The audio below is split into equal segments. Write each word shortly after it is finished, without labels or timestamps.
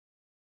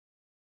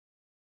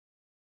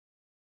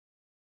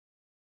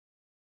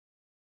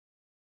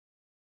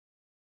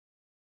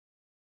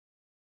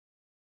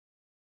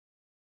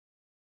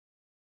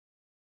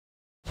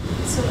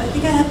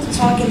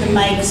talk in the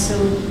mic so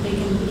they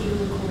can video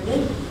record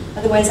it.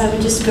 Otherwise, I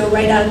would just go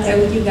right out there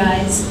with you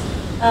guys.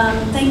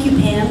 Thank you,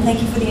 Pam.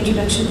 Thank you for the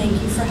introduction.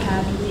 Thank you for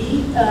having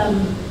me.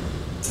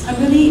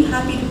 I'm really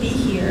happy to be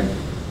here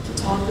to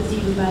talk with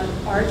you about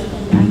art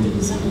and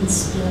activism and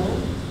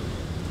spill.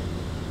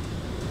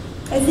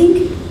 I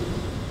think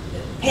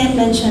Pam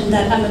mentioned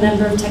that I'm a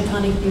member of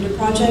Tectonic Theater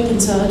Project,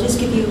 and so I'll just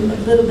give you a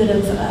little bit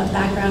of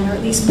background, or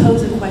at least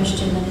pose a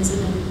question that has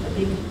been a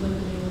big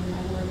motivator in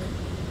my work.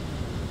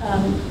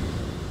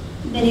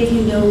 Many of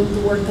you know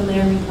the work, the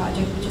Laramie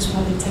Project, which is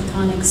probably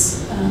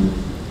Tectonic's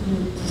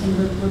thing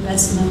we're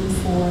best known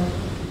for.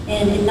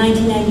 And in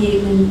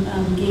 1998,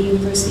 when Gay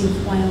University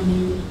of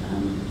Wyoming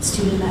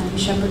student Matthew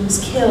Shepard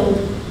was killed,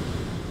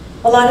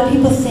 a lot of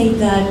people think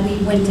that we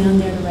went down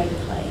there to write a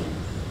play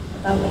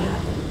about what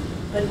happened.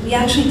 But we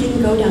actually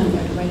didn't go down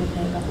there to write a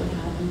play about what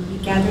happened. We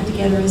gathered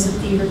together as a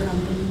theater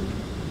company,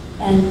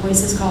 and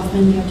Moises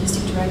Kaufman, the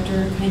artistic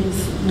director, kind of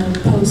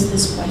posed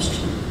this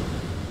question.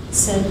 He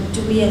said,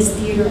 do we as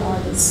theater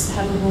artists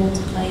have a role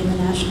to play in the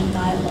national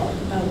dialogue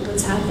about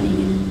what's happening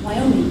in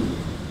Wyoming?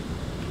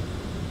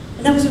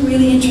 And that was a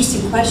really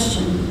interesting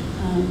question.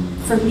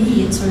 For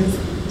me, it sort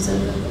of was a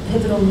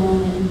pivotal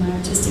moment in my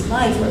artistic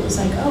life where it was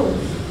like, oh,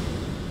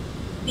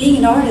 being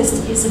an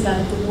artist is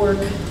about the work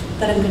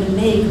that I'm going to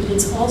make, but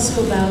it's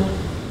also about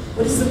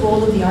what is the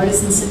role of the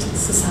artist in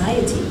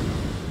society.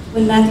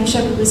 When Matthew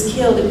Shepard was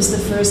killed, it was the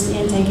first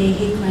anti-gay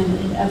hate crime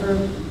that had ever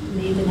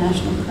made the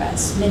national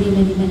press. Many,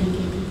 many, many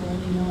gay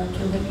people, are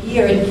killed every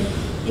year,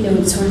 and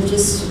it's sort of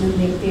just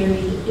they're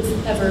buried,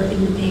 if ever,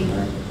 in the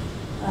paper.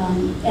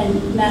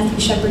 And Matthew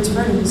Shepard's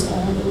murder was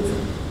all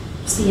over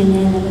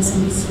CNN,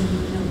 MSNBC.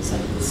 It was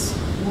like this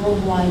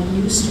worldwide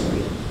news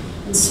story.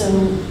 And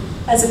so,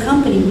 as a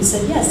company, we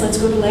said, yes, let's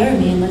go to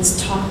Laramie and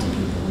let's talk to people.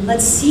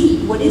 Let's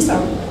see, what is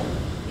our role?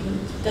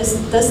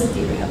 Does the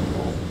theater have a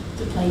role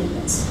to play in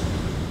this?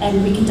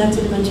 And we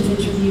conducted a bunch of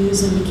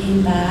interviews, and we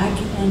came back,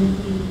 and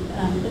we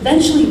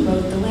eventually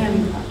wrote the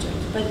Laramie Project.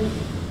 But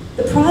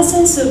the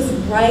process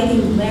of writing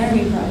the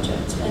Laramie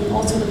Project, and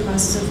also the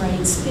process of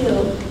writing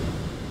Spill,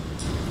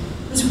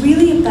 was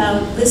really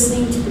about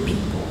listening to the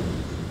people,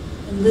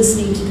 and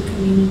listening to the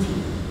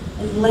community,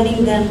 and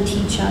letting them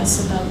teach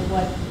us about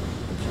what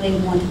the play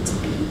wanted to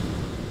be.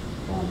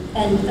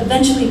 And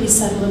eventually we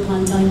settled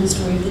upon telling the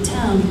story of the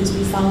town, because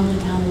we followed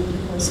the town over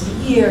the course of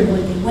a year and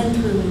what they went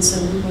through, and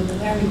so we wrote the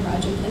Laramie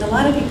Project. And a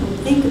lot of people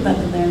think about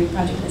the Laramie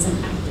Project as an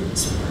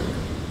activist work.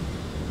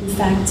 In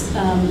fact,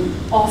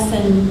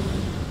 often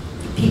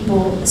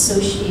people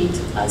associate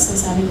us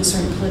as having a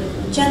certain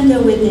political agenda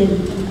with it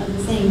and other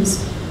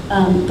things,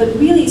 but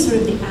really sort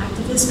of the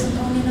activist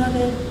component of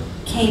it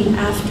came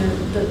after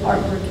the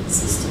artwork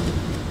existed.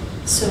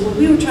 So what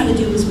we were trying to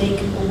do was make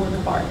a work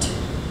of art.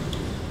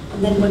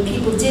 And then what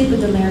people did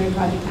with the Laramie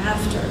Project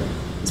after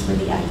is where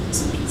the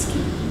activism piece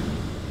came in.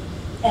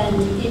 And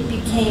it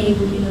became,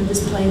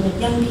 this play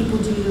that young people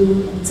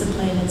do, and it's a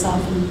play that's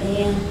often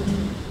banned.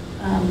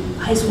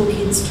 High school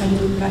kids try to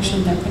do a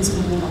production, their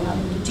principal won't allow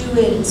them to do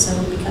it, and so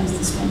it becomes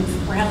this kind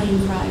of rallying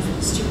cry for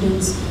the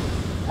students.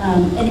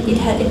 And it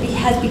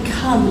has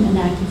become an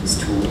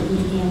activist tool in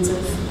the hands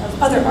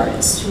of other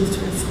artists who have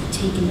sort of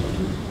taken it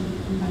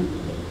and run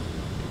with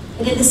it.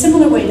 And in a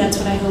similar way, that's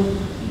what I hope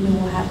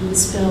will happen with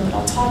Spill, but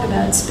I'll talk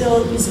about it.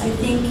 Spill is, I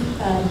think,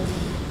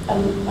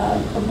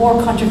 a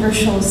more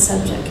controversial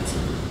subject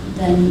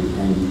than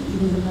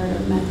even the murder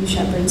of Matthew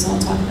Shepard, so I'll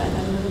talk about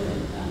that a little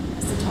bit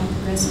as the talk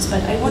progresses.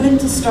 But I wanted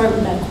to start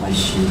with that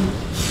question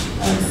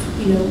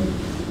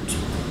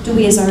of, do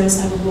we as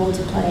artists have a role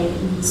to play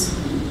in these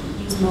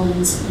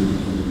moments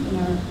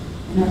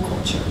in our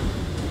culture?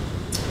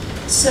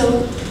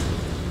 So,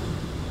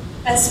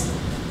 as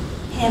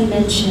Pam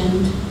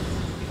mentioned,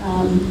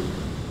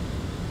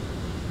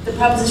 the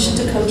proposition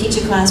to co-teach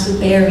a class with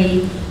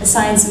Barry, a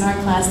science and art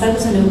class, that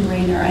was a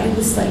no-brainer. I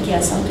was like,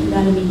 yes, I'll do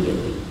that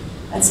immediately.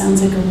 That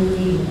sounds like a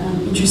really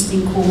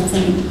interesting, cool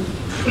thing.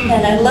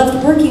 And I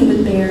loved working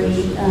with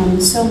Barry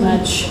so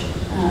much,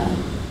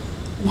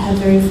 and have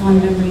very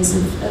fond memories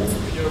of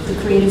the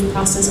creative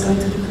process, going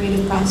through the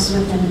creative process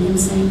with him, and him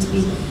saying to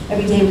me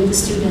every day with the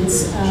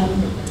students,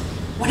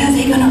 when are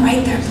they going to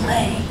write their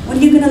play? When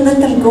are you going to let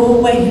them go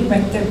away and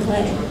write their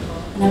play?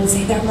 And I would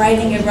say, they're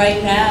writing it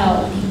right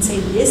now. And he'd say,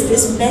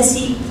 this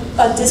messy,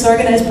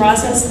 disorganized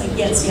process? Like,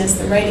 yes,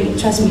 they're writing it,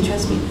 trust me,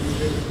 trust me.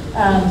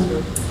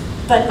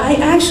 But I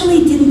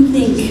actually didn't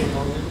think,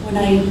 when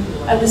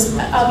I was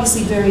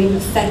obviously very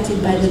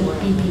affected by the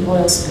BP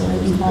oil spill. I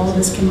think all of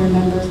us can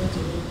remember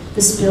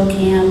the spill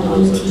cam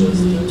on the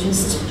TV,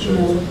 just,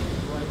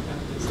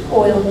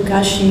 oil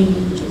gushing,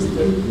 and just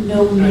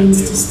no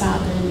means to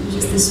stop it. It was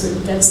just this sort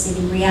of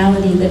devastating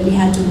reality that we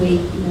had to wait,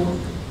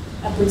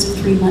 upwards of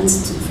 3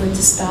 months for it to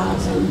stop.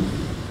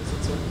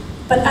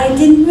 But I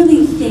didn't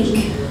really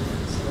think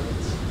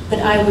that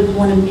I would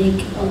want to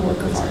make a work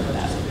of art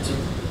about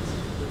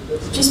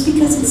it. Just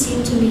because it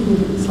seemed to me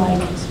that it was like,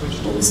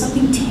 there was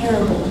something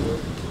terrible,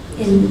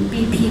 and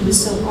BP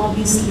was so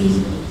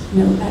obviously,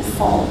 at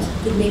fault,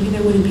 that maybe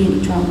there wouldn't be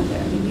any drama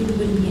there, maybe there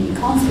wouldn't be any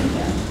conflict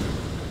there.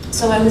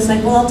 So I was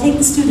like, well, I'll take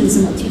the students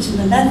and I'll teach them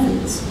the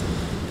methods,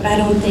 but I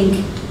don't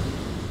think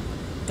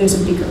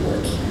there's a bigger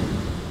work here.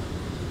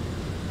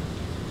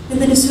 And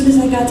then as soon as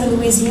I got to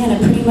Louisiana,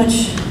 pretty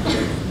much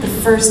the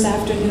first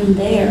afternoon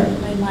there,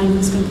 my mind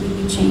was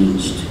completely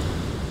changed.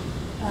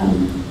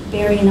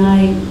 Barry and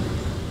I,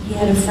 he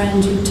had a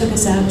friend who took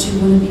us out to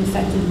one of the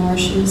affected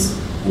marshes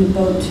in a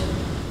boat.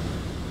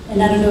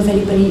 And I don't know if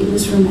anybody in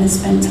this room has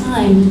spent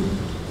time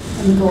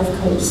on the Gulf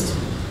Coast,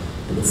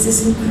 but it's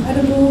this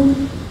incredible,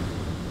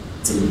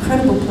 it's an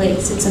incredible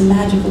place. It's a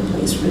magical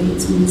place, really.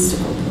 It's a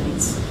mystical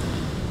place.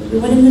 But we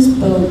went in this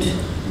boat,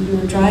 and we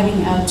were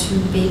driving out to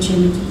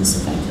Baton into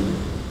this affected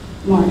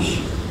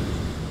marsh.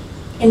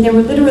 And there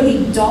were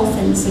literally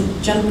dolphins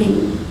like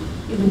jumping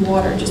in the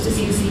water just a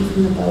few feet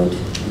from the boat.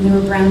 And there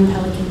were brown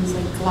pelicans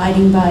like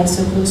gliding by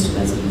so close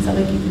to us that you felt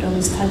like you could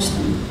almost touch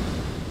them.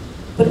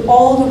 But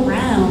all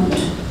around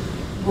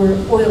were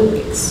oil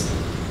rigs.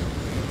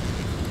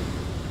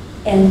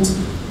 And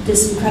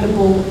this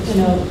incredible,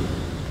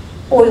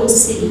 oil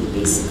city,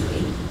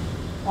 basically,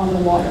 on the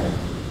water.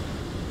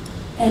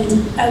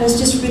 And I was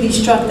just really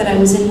struck that I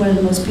was in one of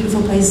the most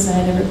beautiful places I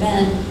had ever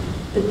been,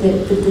 but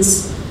that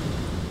this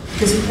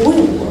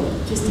oil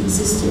world just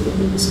existed,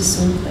 and it was just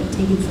sort of like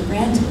taken for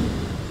granted.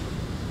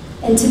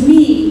 And to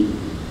me,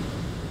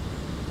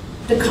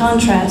 the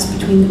contrast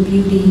between the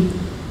beauty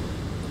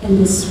and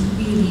this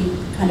really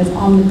kind of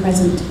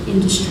omnipresent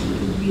industry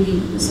really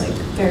was like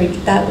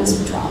that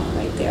was a drama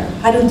right there.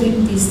 How do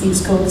these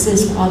things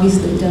coexist? Well,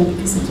 obviously they don't,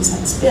 because they just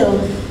had a spill,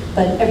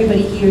 but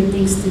everybody here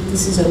thinks that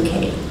this is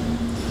okay.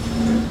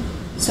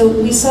 So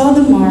we saw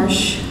the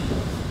marsh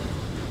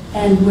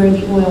and where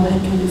the oil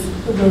had kind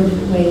of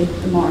eroded away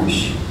the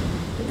marsh.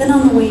 But then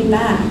on the way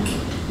back,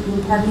 we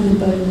were parking the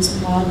boat in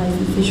this wildlife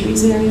and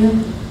fisheries area,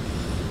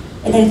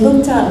 and I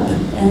looked up,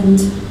 and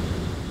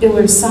there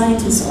were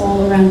scientists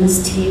all around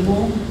this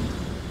table,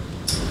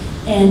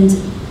 and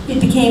it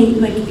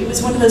became like, it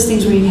was one of those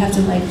things where you have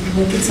to like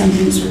look at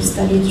something, sort of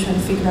study it, to try to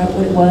figure out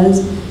what it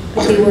was,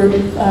 but they were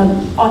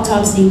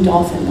autopsying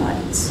dolphin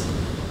bodies.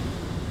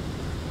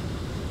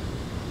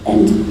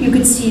 And you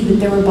could see that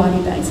there were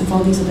body bags of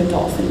all these other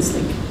dolphins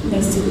like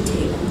next to the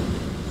table.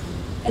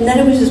 And then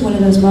it was just one of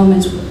those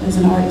moments as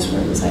an artist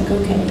where it was like,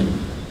 okay,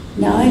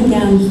 now I'm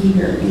down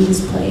here in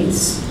this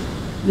place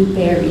with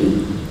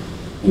Barry,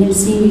 and I'm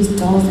seeing these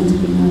dolphins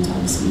being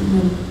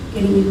autopsied,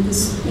 getting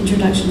this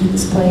introduction to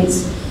this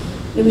place.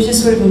 It was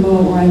just sort of a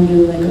moment where I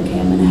knew, like, okay,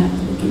 I'm gonna have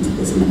to look into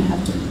this, I'm gonna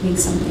have to make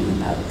something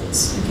about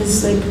this.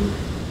 Because, like,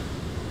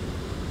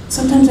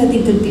 sometimes I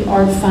think that the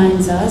art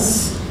finds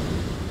us,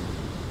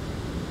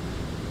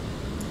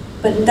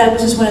 but that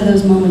was just one of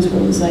those moments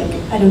where it was like,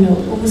 I don't know,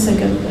 almost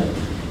like a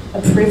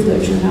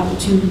privilege or an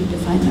opportunity to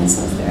find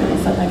myself there, and I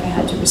felt like I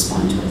had to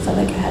respond to it, I felt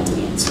like I had to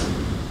answer.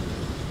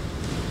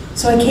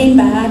 So I came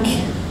back,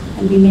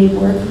 and we made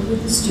work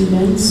with the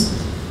students.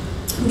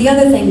 The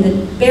other thing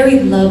that Barry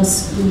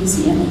loves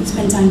Louisiana, he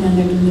spent time down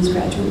there doing his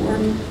graduate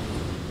work,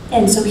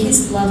 and so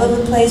his love of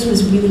the place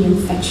was really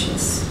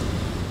infectious.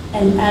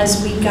 And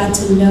as we got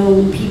to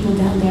know people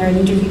down there and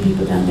interview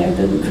people down there,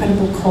 the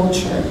incredible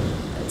culture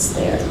that's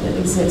there, that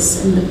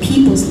exists, and the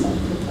people's love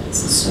of the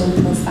place is so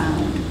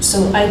profound.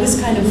 So I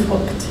was kind of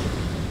hooked.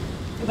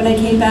 When I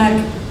came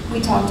back, we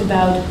talked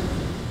about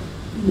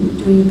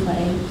doing a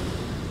play,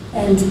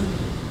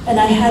 and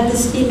I had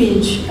this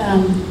image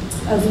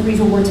of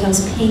Reva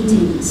Wartel's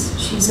paintings.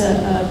 She's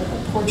a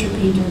portrait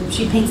painter.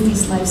 She paints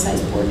these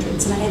life-size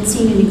portraits, and I had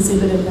seen an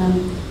exhibit of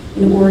them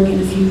in Oregon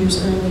a few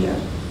years earlier.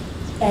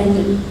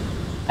 And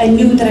I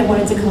knew that I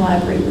wanted to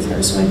collaborate with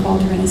her, so I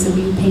called her and I said,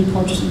 will you paint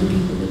portraits of the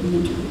people that we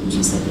interviewed? And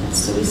she said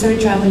yes. So we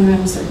started traveling around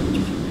and started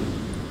interviewing.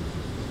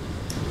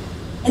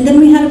 And then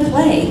we had a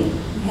play.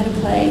 We had a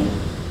play,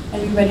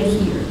 and we read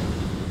it here.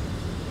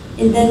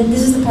 And then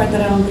this is the part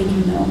that I don't think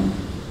you know,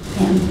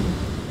 Pam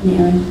and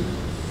Aaron.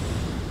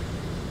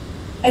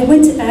 I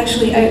went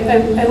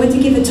to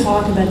give a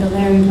talk about the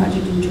Laramie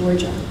Project in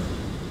Georgia.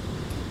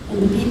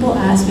 And the people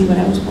asked me what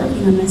I was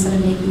working on, and I said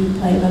I'm making a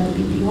play about the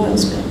BP oil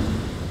spill.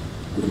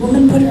 And the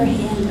woman put her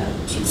hand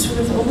up. She sort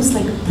of almost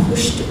like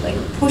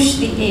pushed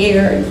the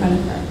air in front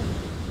of her.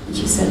 And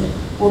she said,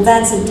 well,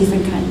 that's a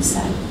different kind of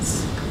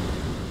sadness.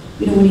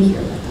 We don't want to hear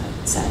about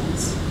that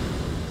sadness.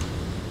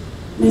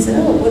 And I said,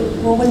 oh,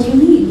 well, what do you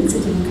mean it's a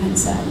different kind of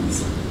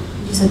sadness?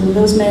 And she said, well,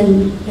 those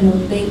men,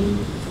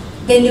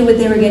 they knew what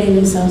they were getting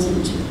themselves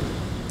into.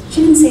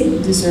 She didn't say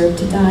they deserved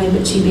to die,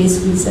 but she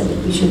basically said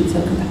that we shouldn't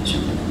feel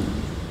compassion for them.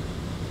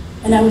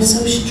 And I was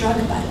so struck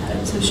by that. I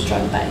was so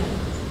struck by,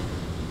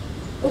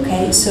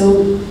 okay,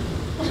 so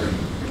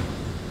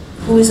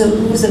who is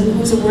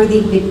a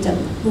worthy victim?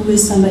 Who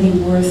is somebody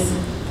worth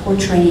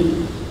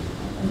portraying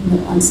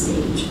on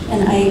stage?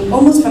 And I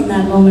almost from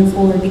that moment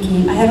forward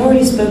I had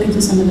already spoken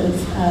to some of the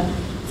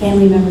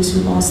family members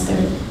who lost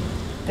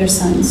their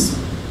sons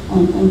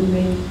on the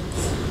rig.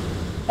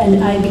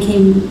 And I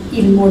became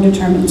even more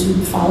determined to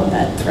follow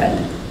that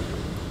thread.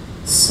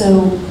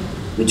 So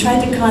we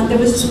tried to there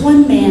was this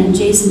one man,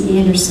 Jason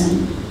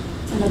Anderson,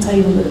 and I'll tell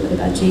you a little bit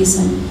about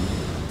Jason.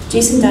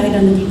 Jason died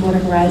on the Deepwater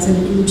Horizon,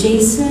 and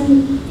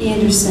Jason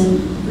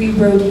Anderson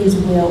rewrote his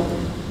will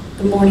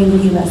the morning that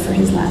he left for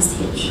his last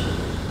hitch.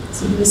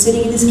 So he was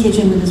sitting in his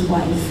kitchen with his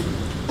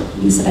wife.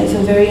 And he said, I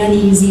feel very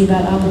uneasy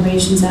about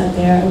operations out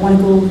there. I want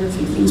to go over a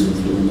few things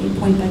with you. And they,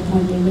 point by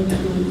point, they went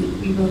through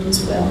and rewrote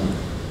his will.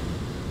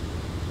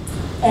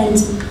 And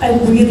I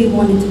really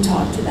wanted to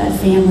talk to that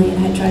family,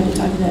 and I tried to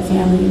talk to that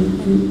family.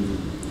 And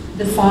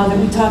the father,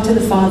 we talked to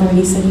the father, and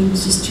he said he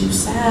was just too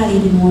sad. He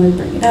didn't want to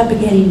bring it up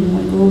again. He didn't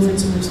want to go over it,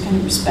 so we were just kind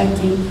of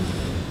respecting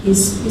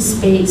his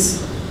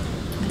space.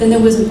 But then there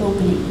was an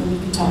opening where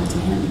we could talk to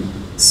him.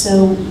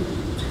 So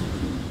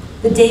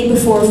the day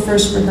before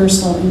first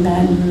rehearsal in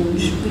Baton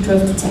Rouge, we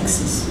drove to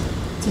Texas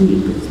to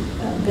meet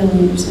with Bill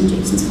Anderson,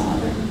 Jason's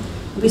father.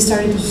 And we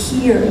started to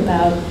hear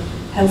about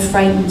how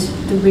frightened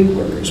the rig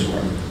workers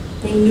were.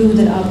 They knew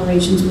that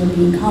operations were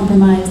being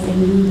compromised. They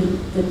knew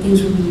that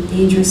things were really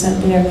dangerous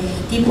out there.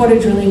 Deepwater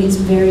drilling is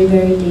very,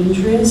 very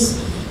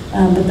dangerous.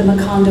 But the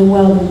Macondo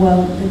well, the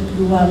well that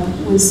blew up,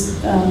 was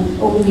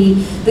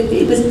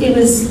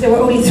there were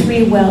only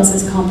 3 wells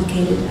as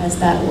complicated as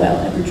that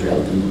well ever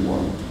drilled in the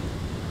world.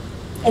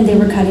 And they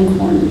were cutting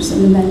corners,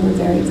 and the men were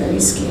very, very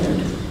scared.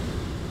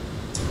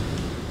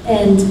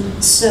 And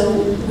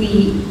so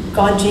we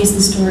got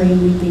Jason's story,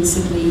 and we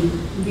basically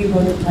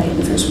rewrote the play in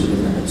the first week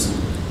of rehearsal.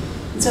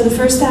 So the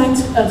first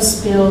act of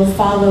Spill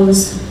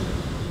follows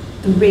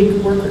the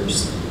rig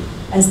workers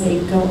as they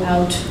go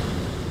out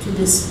to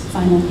this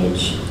final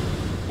hitch.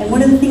 And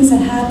one of the things that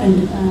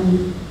happened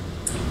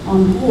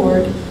on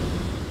board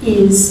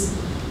is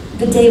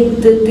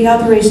the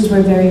operations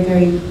were very,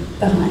 very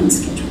behind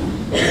schedule.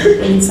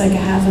 And it's like a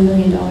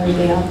 $500,000 a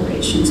day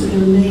operation, so there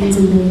were millions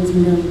and millions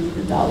and millions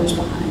of dollars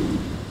behind.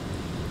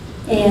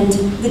 And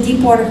the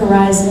Deepwater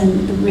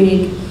Horizon, the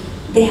rig,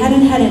 they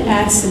hadn't had an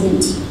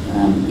accident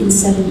in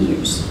 7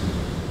 years.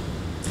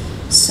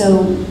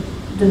 So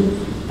the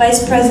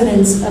vice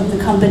presidents of the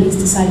companies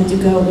decided to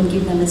go and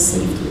give them a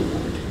safety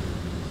award.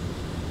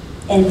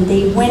 And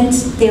they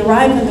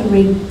arrived on the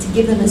rig to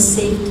give them a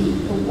safety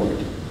award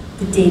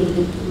the day that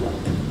it blew up.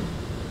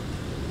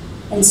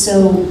 And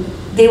so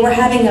they were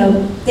having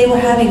a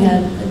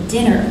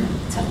dinner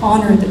to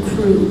honor the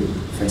crew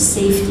for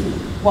safety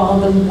while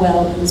the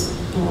well was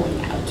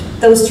blowing out.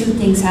 Those 2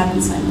 things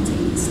happened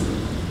simultaneously.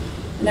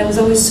 And I was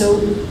always so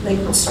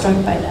struck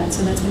by that.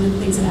 So that's one of the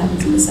things that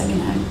happens in the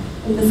second act,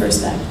 in the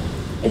first act.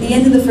 At the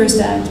end of the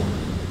first act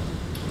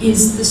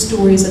is the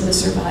stories of the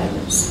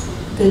survivors.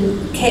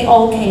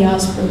 All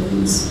chaos broke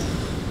loose,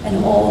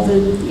 and all the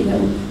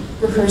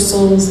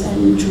rehearsals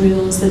and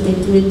drills that they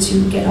did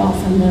to get off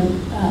from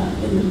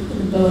in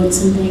the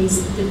boats and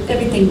things.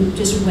 Everything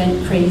just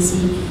went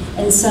crazy,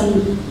 and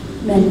some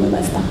men were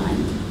left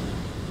behind,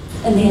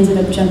 and they ended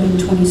up jumping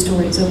 20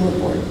 stories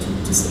overboard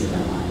to save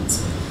their lives.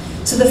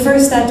 So the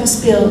first act of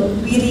Spill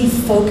really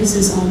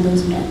focuses on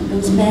those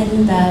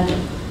men that,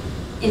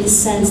 in a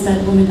sense,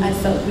 that woman I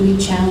felt really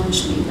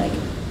challenged me. Like,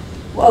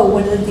 whoa,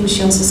 one of the things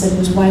she also said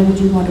was, why would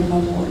you want to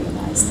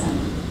memorialize them?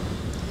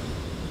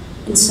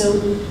 And so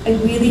I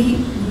really,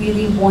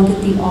 really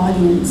wanted the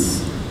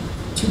audience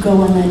to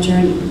go on that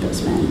journey with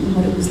those men, and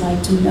what it was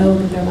like to know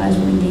that their lives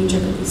were in danger,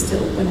 but they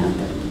still went out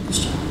there and did this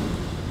job.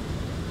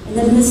 And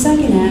then in the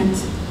second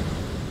act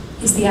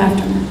is the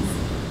aftermath.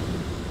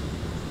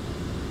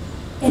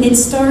 And it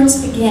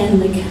starts again,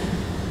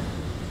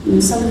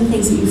 some of the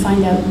things that you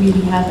find out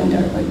really happened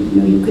or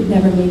you could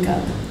never make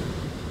up.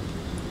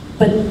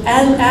 But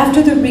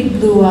after the rig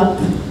blew up,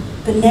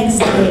 the next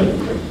day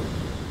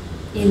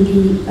in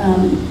the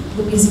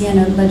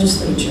Louisiana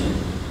legislature,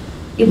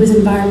 it was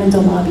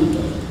Environmental Lobby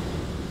Day.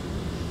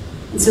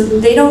 And so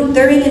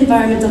they're in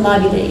Environmental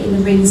Lobby Day and the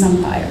rig is on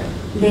fire.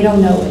 They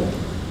don't know it.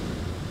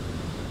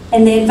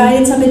 And they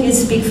invited somebody to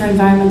speak for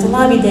Environmental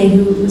Lobby Day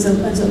who was a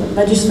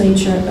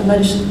legislator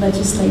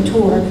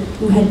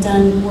who had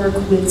done work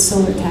with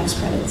solar tax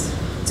credits.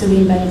 So they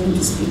invited him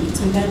to speak.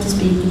 So he got to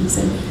speak and he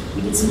said,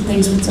 we did some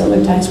things with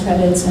solar tax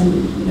credits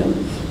and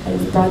kind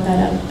of brought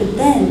that up. But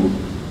then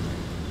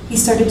he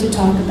started to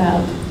talk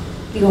about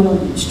the oil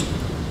industry.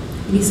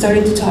 And he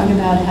started to talk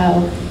about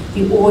how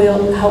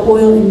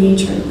oil and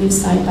nature live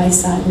side by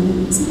side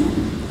in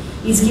Louisiana.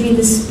 He's giving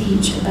this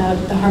speech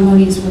about the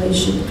harmonious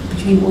relationship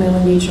between oil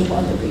and nature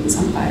while the rig is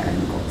on fire in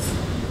the Gulf.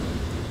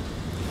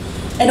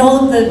 And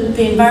all of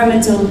the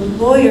environmental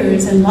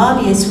lawyers and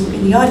lobbyists who were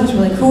in the audience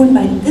were like, who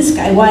invited this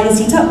guy? Why is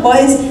he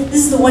this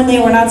is the one day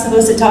we're not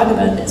supposed to talk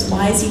about this.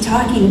 Why is he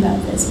talking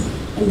about this?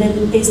 And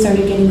then they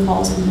started getting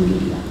calls from the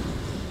media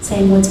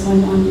saying, what's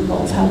going on in the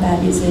Gulf? How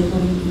bad is it?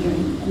 What are you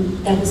hearing?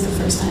 And that was the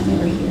first time they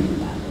were hearing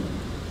about it.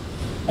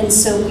 And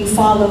so we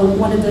follow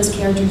one of those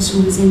characters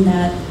who was in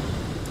that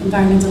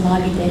Environmental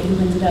Lobby Day, who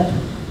ended up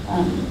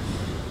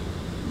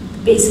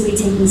basically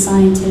taking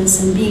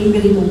scientists and being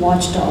really the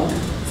watchdog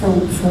for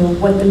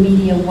what the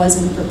media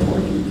wasn't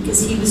reporting.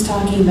 Because he was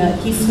talking about,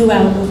 he flew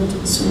out over to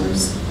the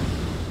source,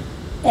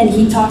 and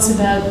he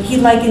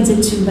likens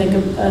it to like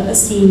a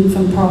scene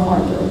from Pearl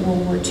Harbor or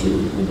World War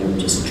II, where there were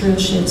just drill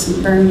ships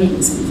and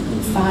burnings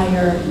and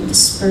fire and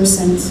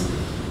dispersants.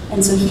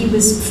 And so he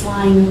was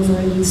flying over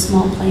in these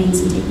small planes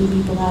and taking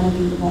people out and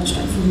being the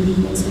watchdog for the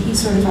media. So he's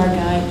sort of our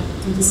guide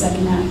through the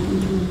second act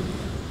and through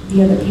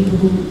the other people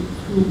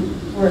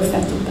who were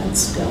affected by the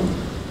spill.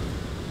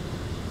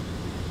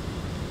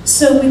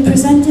 So we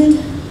presented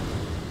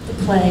the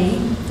play,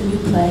 the new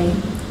play,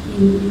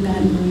 in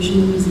Baton Rouge,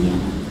 in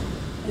Louisiana.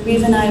 And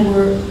Reeve and I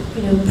were,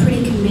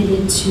 pretty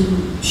committed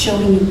to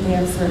showing it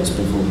there first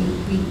before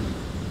we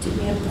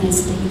have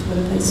plans to take it to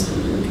other places, but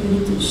we were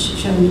committed to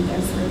showing it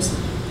there first.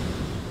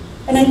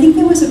 And I think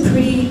there was a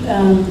pretty,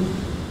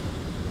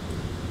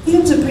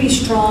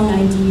 strong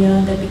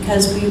idea that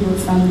because we were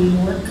from New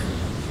York,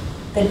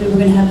 that we were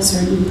going to have a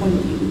certain point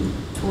of view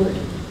toward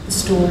the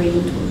story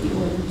and toward the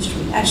oil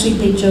industry. Actually,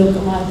 they joke a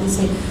lot. They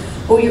say,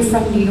 "Oh, you're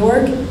from New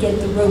York? Get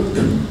the rope,"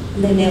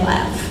 and then they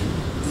laugh.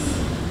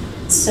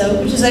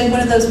 So, which is like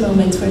one of those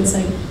moments where it's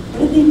like, what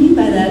do they mean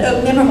by that?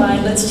 Oh, never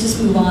mind. Let's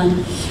just move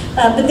on.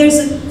 But there's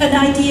an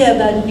idea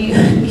about New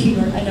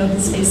York. I know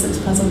his face looks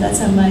puzzled. That's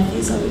how my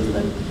face always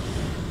looks.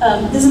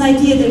 There's an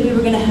idea that we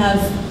were going to have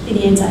an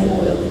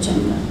anti-oil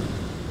agenda.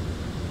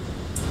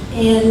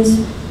 And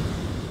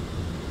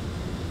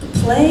the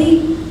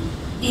play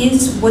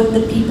is what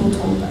the people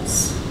told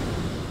us.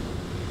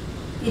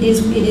 It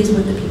is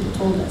what the people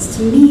told us.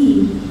 To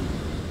me,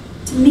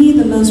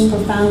 the most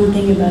profound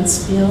thing about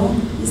Spill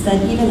is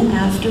that even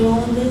after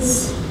all of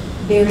this,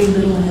 very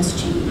little has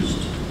changed.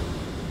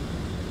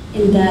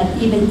 In that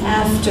even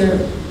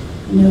after,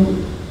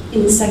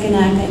 in the second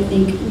act, I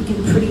think we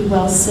can pretty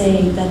well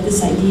say that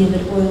this idea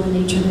that oil and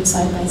nature live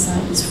side by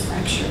side is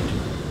fractured,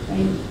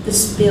 right? The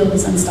spill,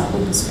 this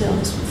unstoppable spill,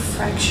 has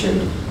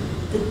fractured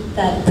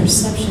that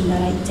perception,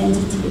 that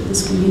identity of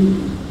this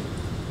community.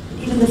 But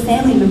even the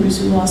family members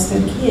who lost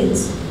their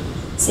kids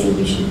say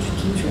we should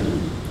keep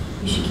drilling.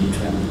 We should keep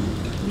drilling.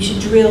 We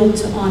should drill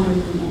to honor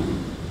the man.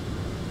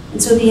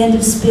 And so the end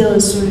of Spill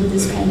is sort of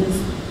this kind of,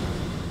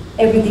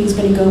 everything's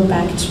going to go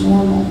back to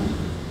normal.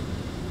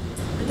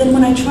 But then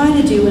what I try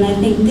to do, and I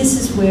think this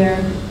is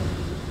where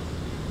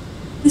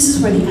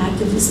the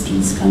activist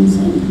piece comes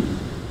in.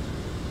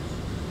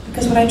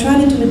 Because what I try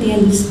to do at the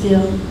end of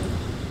Spill,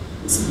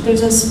 is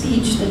there's a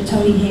speech that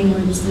Tony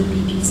Hayward, the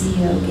BP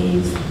CEO,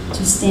 gave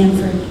to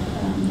Stanford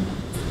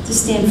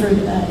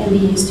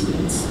MBA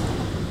students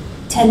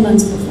 10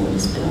 months before the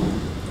spill,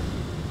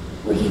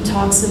 where he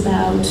talks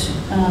about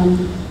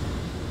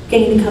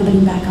getting the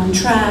company back on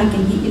track,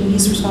 and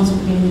he's responsible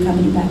for getting the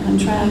company back on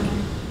track.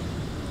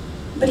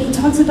 But he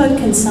talks about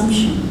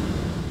consumption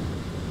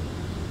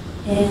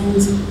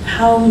and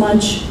how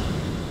much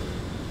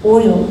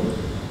oil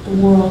the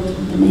world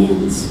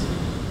demands,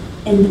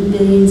 and the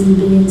billions and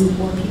billions of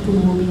more people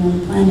who will be on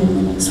the planet in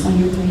the next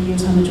 20 or 30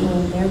 years, how much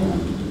oil they're going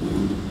to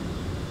demand.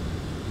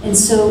 And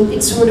so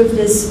it's sort of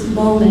this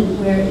moment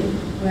where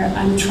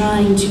I'm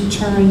trying to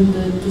turn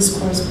the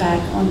discourse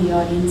back on the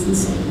audience and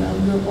say, well,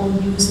 we're all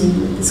using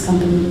what this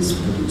company is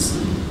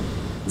producing.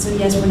 And so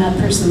yes, we're not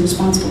personally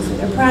responsible for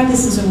their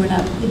practices, and we're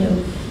not,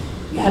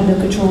 we have no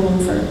control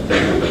over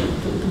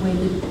the way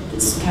that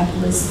this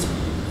capitalist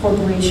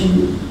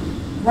corporation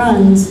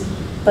runs,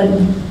 but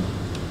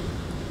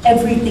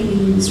everything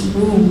in this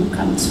room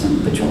comes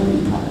from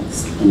petroleum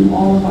products, and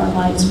all of our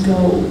lives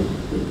go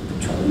with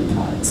petroleum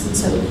products. And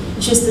so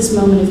it's just this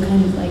moment of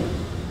kind of like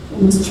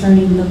almost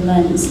turning the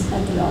lens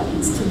at the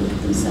audience to look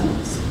at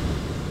themselves.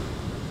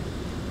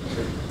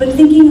 But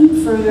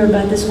thinking further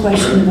about this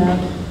question about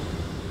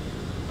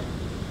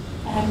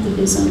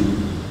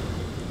activism,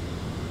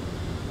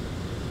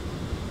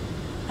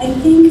 I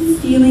think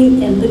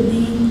feeling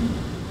empathy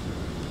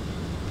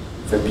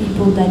for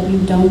people that you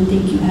don't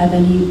think you have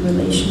any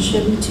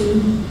relationship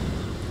to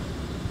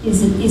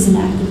is an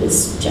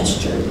activist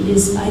gesture.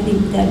 I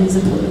think that is a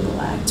political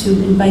act, to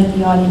invite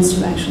the audience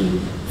to actually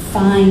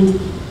find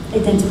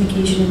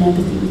identification and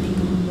empathy with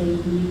people who they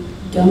really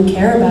don't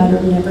care about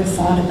or never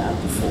thought about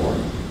before.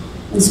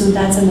 And so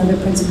that's another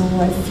principle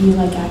where I feel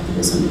like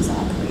activism is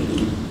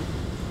operating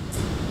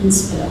in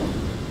Spill.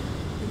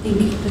 I think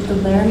that the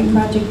Laramie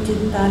Project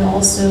did that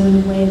also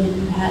in a way that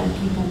you had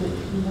people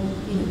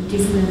with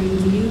differing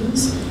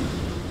views.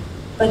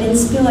 But in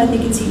Spill, I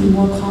think it's even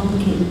more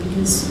complicated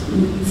because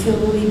you feel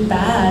really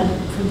bad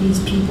for these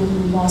people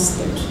who lost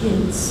their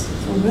kids. You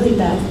feel really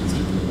bad for these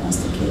people who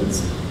lost their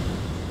kids.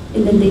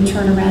 And then they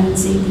turn around and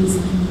say things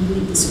that you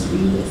really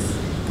disagree with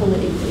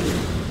politically.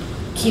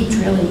 Keep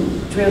drilling,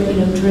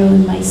 drill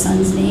in my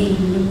son's name,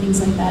 things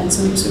like that. And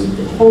so it's sort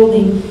of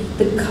holding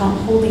the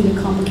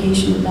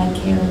complication of that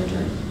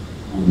character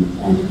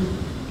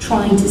and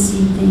trying to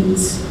see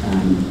things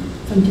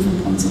from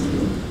different points of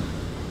view.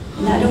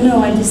 And I don't know,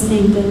 I just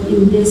think that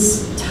in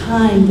this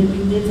time that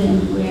we live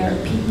in, where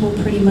people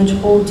pretty much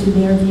hold to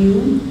their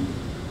view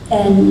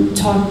and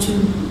talk to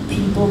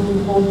people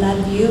who hold that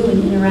view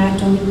and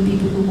interact only with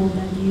people who hold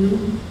that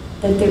view,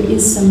 that there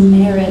is some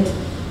merit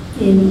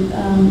in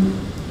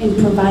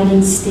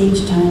providing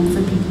stage time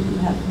for people who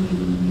have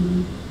really,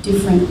 really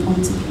different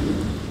points of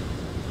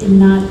view. And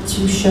not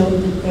to show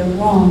that they're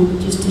wrong,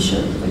 but just to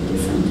show that they're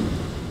different.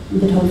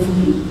 And that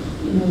hopefully,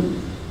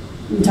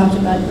 we talked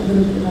about a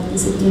little bit about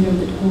this at dinner,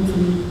 but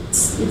hopefully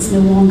it's no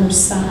longer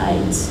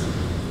sides,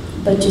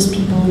 but just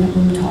people in a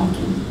room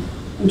talking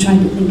and trying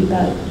to think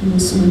about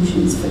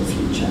solutions for the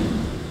future.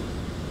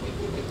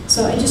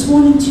 So I just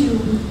wanted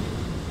to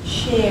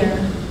share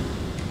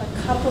a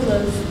couple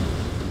of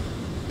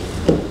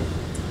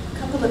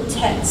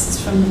texts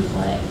from the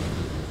play.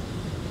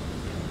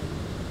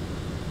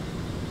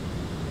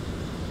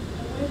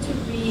 I wanted to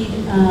read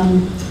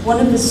one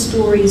of the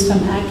stories from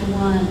Act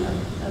 1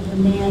 of the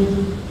man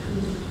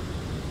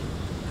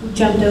who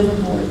jumped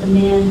overboard, the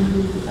man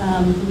who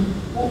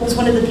was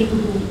one of the people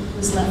who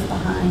was left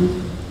behind.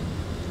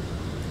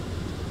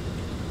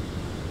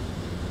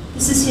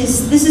 This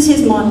is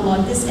his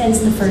monologue. This ends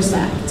the first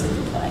act of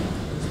the play.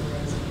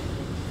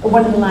 Or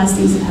one of the last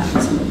things that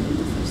happens in the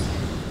first act.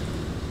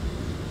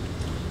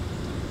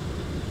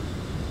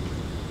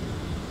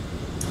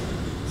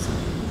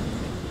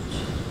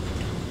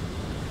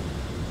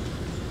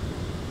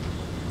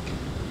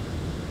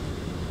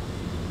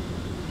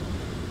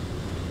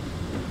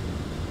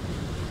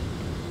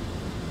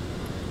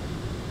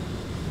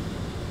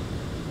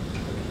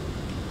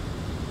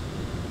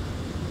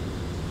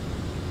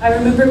 I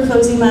remember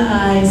closing my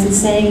eyes and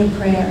saying a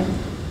prayer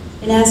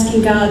and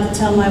asking God to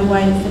tell my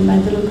wife and my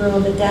little girl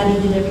that Daddy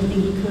did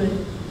everything he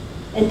could.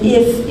 And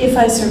if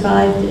I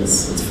survive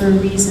this, it's for a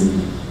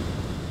reason.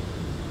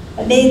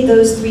 I made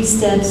those 3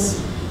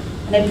 steps,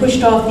 and I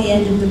pushed off the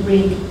end of the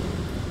rig,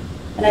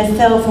 and I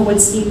fell for what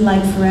seemed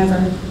like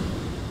forever.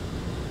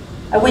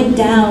 I went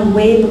down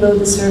way below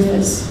the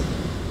surface,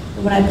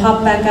 and when I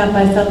popped back up,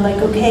 I felt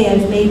like, okay,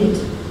 I've made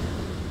it.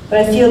 But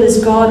I feel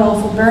this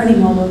god-awful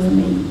burning all over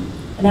me.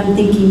 And I'm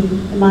thinking,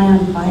 am I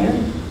on fire?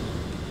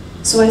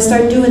 So I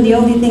start doing the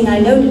only thing I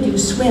know to do,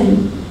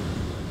 swim.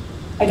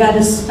 I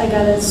gotta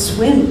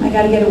swim. I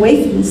gotta get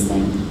away from this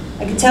thing.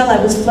 I could tell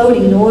I was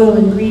floating in oil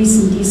and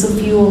grease and diesel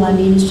fuel. I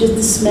mean, it's just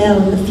the smell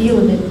and the feel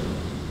of it.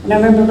 And I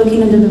remember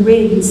looking under the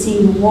rig and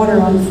seeing the water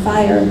on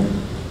fire.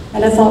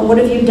 And I thought, what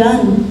have you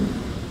done?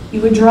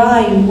 You were dry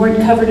and weren't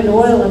covered in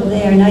oil up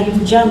there. Now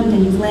you've jumped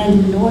and you've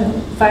landed in oil.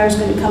 Fire's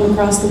gonna come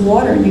across the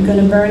water and you're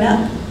gonna burn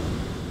up.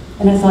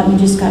 And I thought, you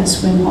just gotta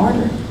swim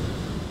harder.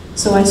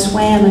 So I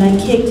swam and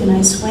I kicked and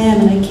I swam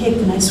and I kicked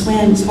and I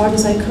swam as hard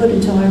as I could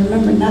until I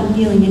remember not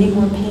feeling any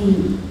more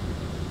pain.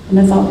 And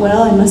I thought,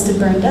 well, I must have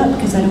burned up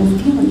because I don't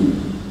feel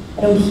anything.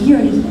 I don't hear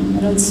anything.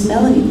 I don't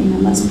smell anything. I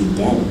must be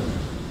dead.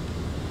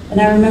 And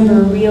I remember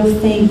a real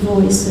faint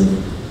voice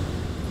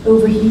of,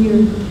 over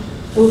here,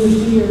 over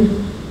here.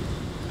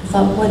 I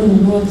thought, what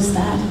in the world is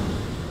that?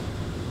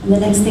 And the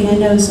next thing I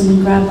know,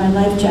 someone grabbed my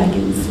life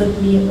jacket and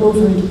flipped me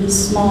over into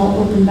this small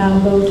open bow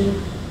boat.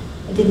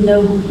 I didn't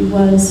know who he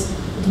was.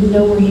 I didn't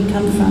know where he'd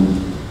come from.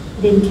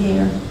 I didn't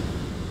care.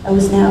 I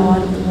was now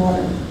out of the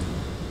water.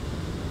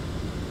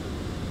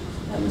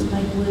 That was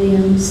Mike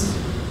Williams.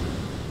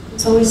 I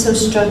was always so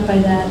struck by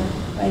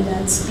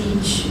that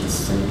speech.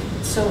 It's like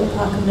so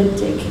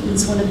apocalyptic.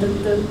 It's one of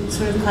the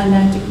sort of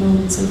climactic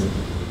moments of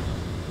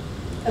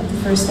the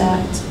first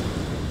act.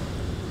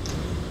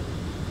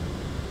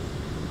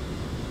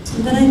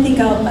 And then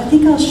I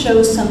think I'll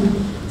show some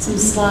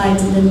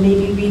slides and then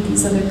maybe read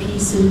these other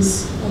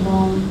pieces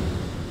along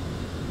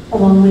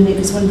with it,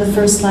 because one of the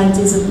first slides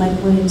is of Mike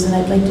Williams, and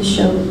I'd like to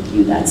show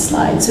you that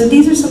slide. So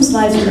these are some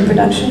slides from the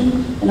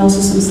production, and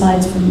also some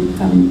slides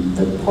from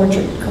the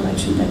portrait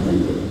collection that went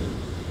with it.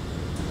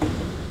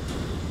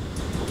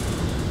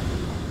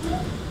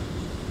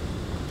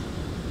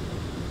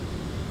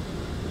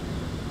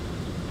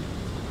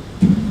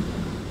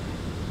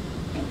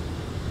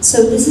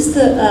 So this is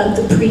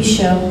the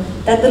pre-show.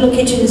 That little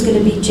kitchen is going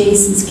to be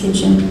Jason's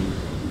kitchen.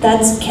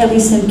 That's Kelly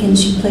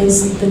Simpkins. She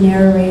plays the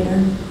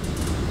narrator.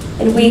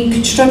 And we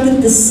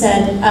constructed this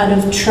set out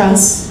of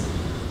truss.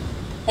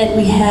 And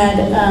we had,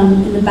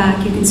 in the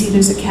back, you can see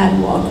there's a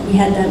catwalk. We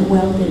had that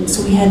welded.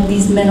 So we had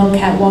these metal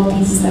catwalk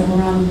pieces that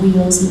were on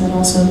wheels and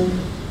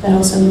that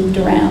also moved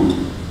around.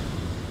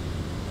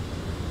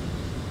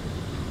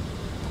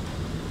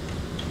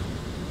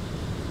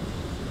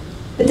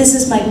 But this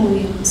is Mike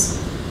Williams.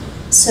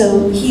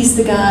 So he's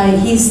the guy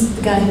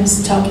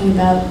who's talking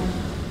about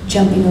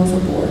jumping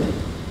overboard.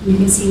 You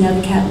can see now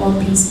the catwalk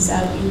piece is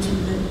out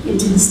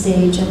into the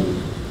stage,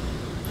 and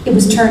it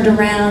was turned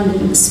around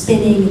and it was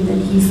spinning, and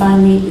then he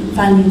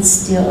finally is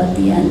still at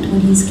the end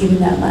when he's giving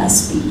that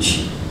last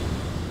speech.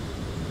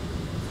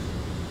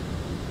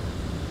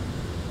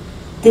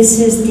 This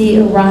is the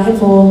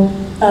arrival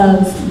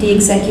of the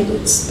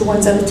executives, the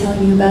ones I was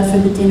telling you about for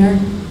the dinner.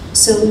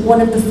 So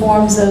one of the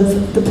forms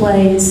of the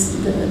play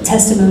is the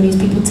testimonies,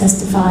 people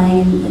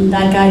testifying, and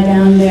that guy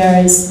down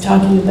there is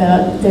talking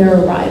about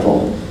their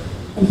arrival.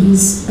 And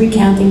he's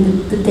recounting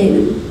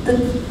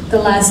the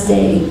last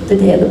day, the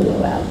day of the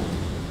blowout.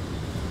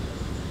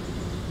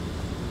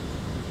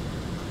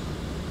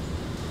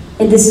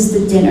 And this is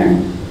the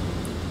dinner.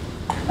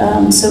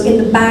 So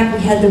in the back,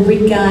 we had the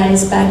rig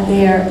guys back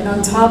there, and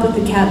on top of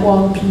the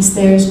catwalk piece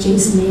there is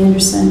Jason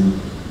Anderson.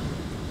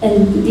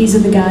 And these are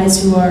the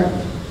guys who are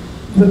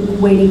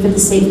waiting for the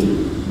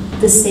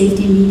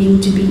safety meeting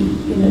to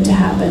be, to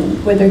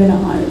happen, where they're going to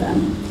honor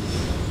them.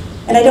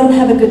 And I don't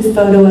have a good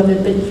photo of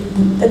it, but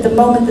at the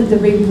moment that the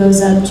rig blows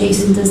up,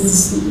 Jason does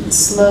this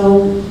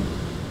slow,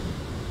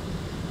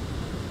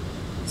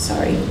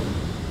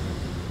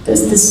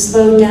 does this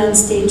slow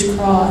downstage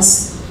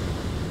cross.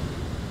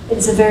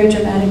 It's a very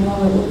dramatic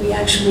moment where we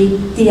actually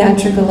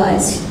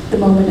theatricalize the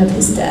moment of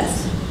his death.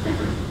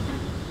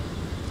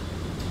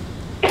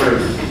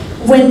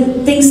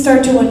 When things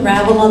start to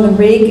unravel on the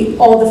rig,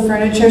 all the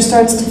furniture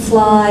starts to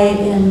fly,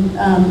 and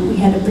we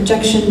had a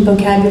projection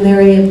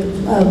vocabulary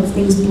of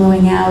things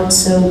blowing out,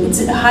 so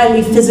it's a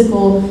highly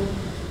physical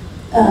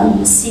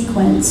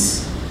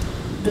sequence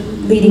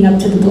leading up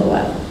to the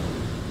blowout.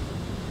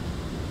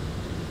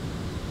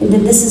 And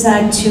then this is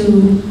Act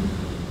 2.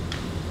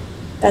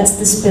 That's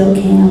the spill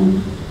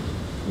cam,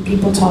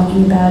 people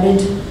talking about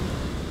it.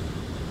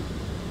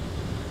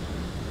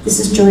 This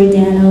is Jory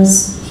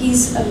Danos.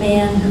 He's a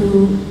man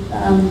who,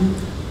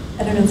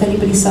 I don't know if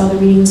anybody saw the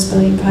reading of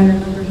Spill, you probably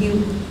remember,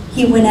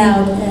 he went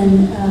out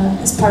and,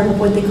 as part of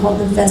what they called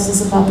the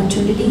vessels of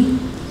opportunity,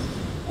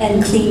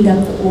 and cleaned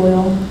up the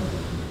oil.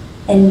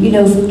 And you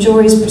know, from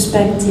Jory's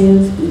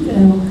perspective, you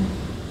know,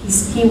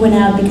 he went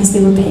out because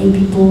they were paying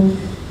people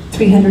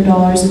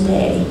 $300 a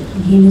day,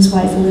 and he and his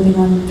wife were living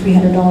on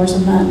 $300 a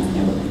month. And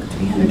they were like,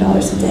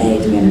 $300 a day,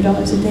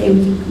 $300 a day,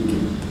 we can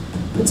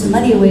put some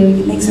money away, we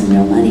can make some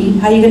real money.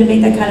 How are you going to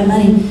make that kind of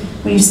money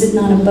when you're sitting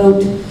on a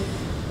boat?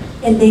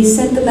 And they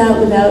sent them out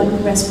without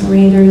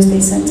respirators, they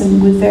sent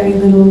them with very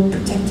little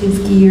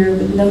protective gear,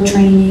 with no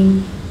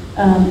training,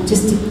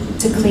 just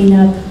to clean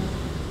up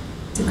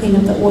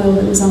the oil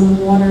that was on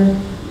the water.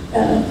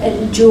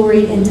 And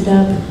Jory ended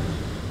up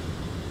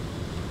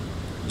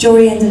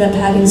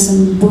having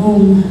some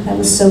boom that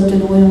was soaked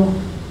in oil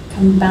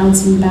come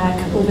bouncing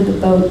back over the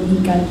boat. He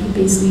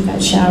basically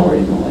got showered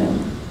in oil.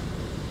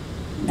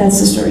 That's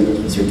the story that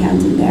he's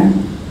recounting there.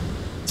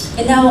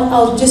 And now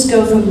I'll just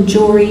go from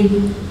Jory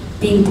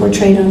being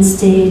portrayed on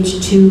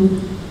stage to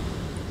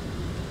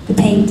the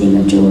painting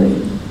of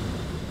Jory.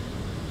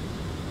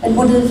 And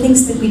one of the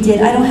things that we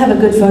did, I don't have a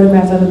good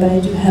photograph of it, but I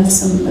do have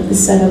some of the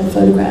setup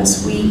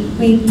photographs.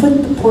 We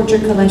put the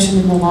portrait collection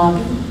in the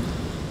lobby.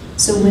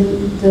 So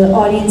when the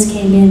audience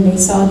came in, they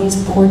saw these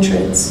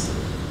portraits.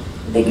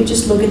 They could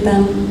just look at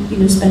them, you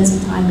know, spend some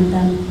time with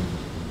them.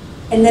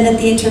 And then at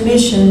the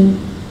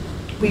intermission,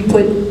 we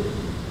put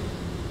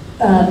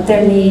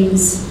their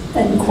names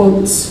and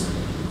quotes,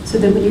 so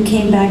that when you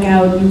came back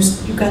out,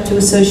 you got to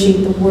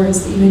associate the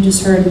words that you had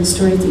just heard, the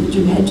stories that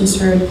you had just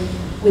heard,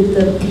 with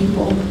the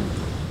people.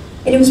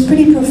 And it was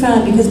pretty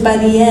profound, because by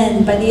the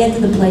end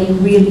of the play, you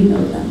really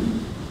know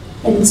them.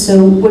 And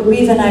so what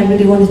Riva and I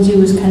really wanted to do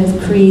was kind of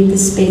create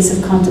this space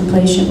of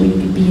contemplation where you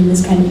could be in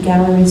this kind of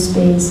gallery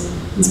space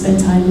and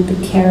spend time with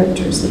the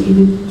characters that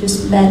you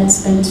just met and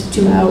spent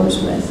 2 hours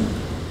with.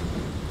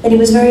 And it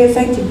was very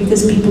effective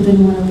because people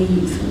didn't want to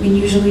leave. I mean,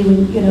 usually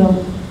when, you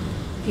know,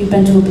 if you've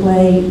been to a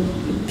play,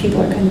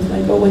 people are kind of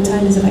like, oh, what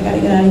time is it? I gotta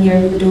get out of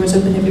here. The doors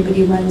open,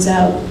 everybody runs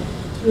out.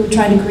 So we were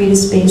trying to create a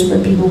space where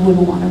people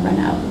wouldn't want to run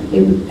out.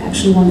 They would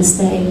actually want to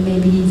stay and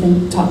maybe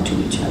even talk to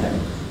each other.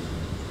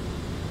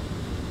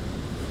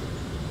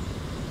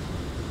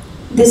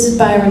 This is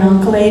Byron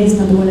Oncolade, he's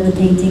another one of the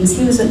paintings.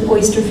 He was an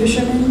oyster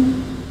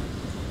fisherman.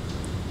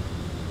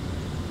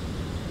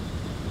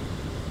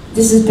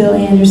 This is Bill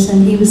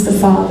Anderson, he was the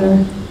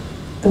father,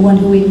 the one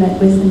who we met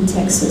with in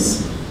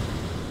Texas.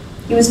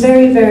 He was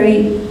very,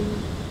 very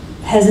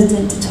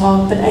hesitant to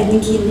talk, but I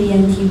think in the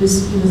end he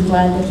was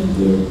glad that he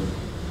did.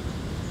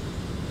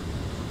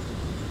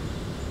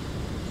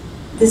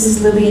 This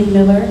is Lillian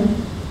Miller.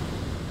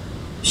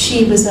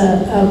 She was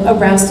a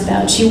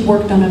roustabout. She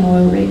worked on an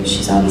oil rig.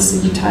 She's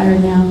obviously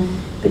retired now,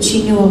 but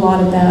she knew a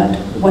lot about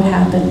what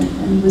happened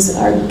and was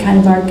kind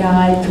of our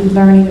guide through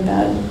learning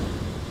about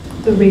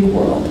the rig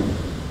world.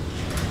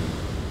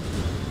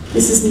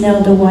 This is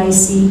Nelda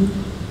Weissy.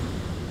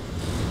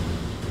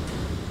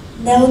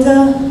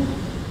 Nelda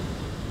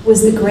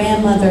was the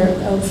grandmother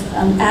of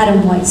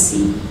Adam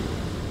Weissy,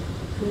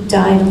 who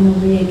died on the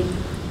rig.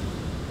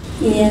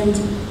 And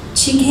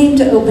she came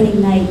to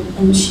opening night,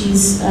 and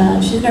she's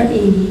in her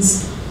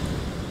 80s.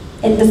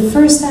 And the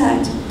first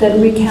act that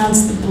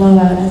recounts the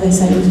blowout, as I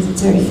said,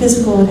 it's very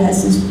physical, it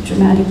has this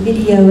dramatic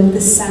video, and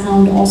the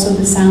sound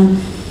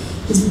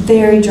is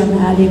very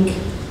dramatic.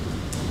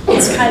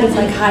 It's kind of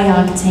like high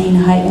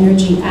octane, high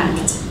energy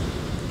act.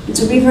 And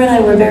so Riva and I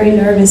were very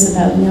nervous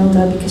about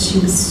Nelda because she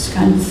was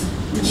kind of,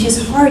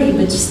 she's hardy,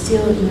 but she's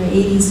still in her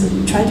 80s, so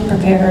we tried to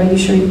prepare her. Are you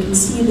sure you can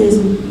see this?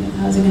 And, you know,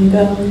 how's it going to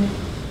go?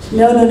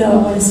 No, I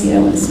want to see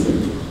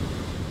it,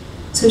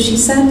 So she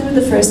sat through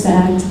the first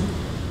act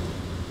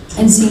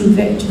and seemed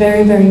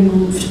very, very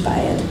moved by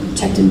it. We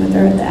checked in with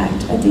her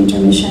at the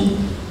intermission.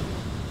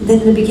 And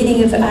then in the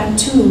beginning of Act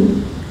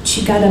 2,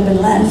 she got up and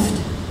left.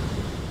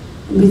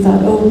 And we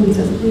thought, oh,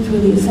 we've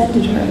really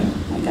offended her. Oh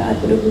my God,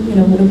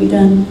 what have we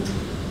done?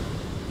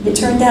 And it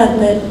turned out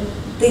that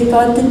they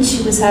thought that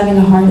she was having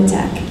a heart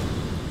attack,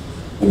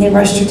 and they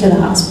rushed her to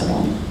the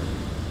hospital.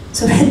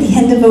 So at the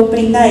end of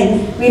opening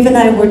night, Riva and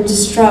I were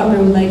distraught. We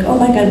were like, oh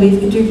my God,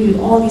 we've interviewed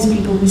all these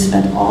people, we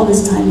spent all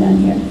this time down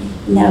here,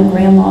 now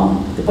Grandma,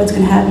 what's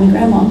going to happen to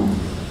Grandma?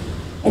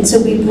 And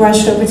so we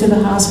rushed over to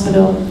the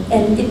hospital,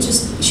 and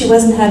she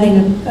wasn't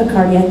having a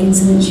cardiac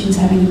incident, she was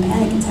having a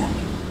panic attack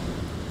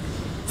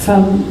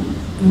from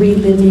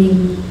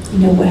reliving,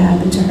 what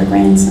happened to her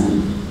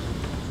grandson.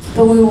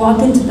 But when we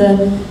walked into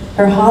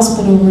her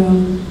hospital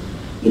room,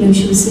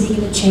 she was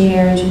sitting in a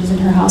chair, and she was in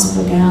her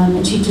hospital gown,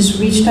 and she just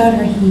reached out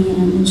her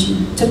hand, and she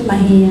took my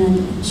hand,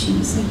 and she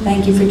was like,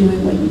 "Thank you for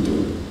doing what you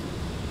do."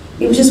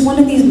 It was just one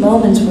of these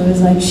moments where it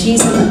was like,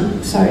 she's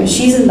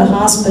in the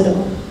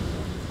hospital.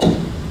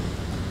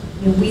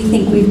 We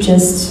think we've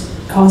just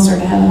caused her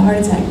to have a heart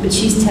attack, but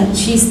she's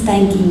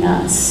thanking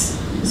us.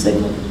 It's like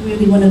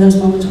really one of those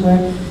moments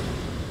where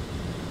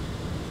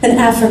an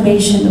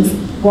affirmation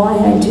of why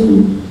I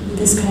do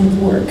this kind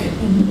of work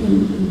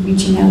in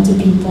reaching out to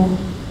people.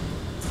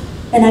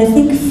 And I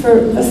think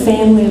for a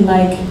family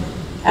like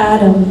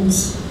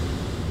Adams,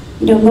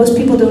 most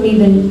people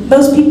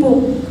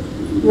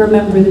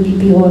remember the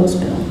BP oil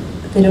spill,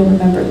 but they don't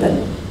remember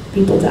that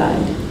people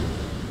died.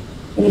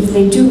 And if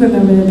they do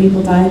remember that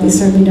people died, they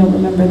certainly don't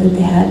remember that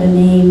they had a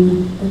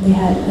name, that they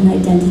had an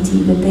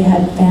identity, that they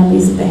had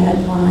families, that they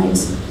had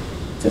lives.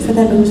 So for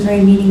them, it was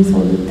very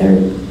meaningful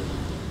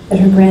that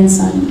her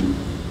grandson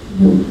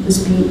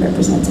was being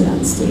represented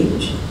on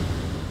stage.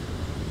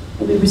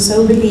 And we were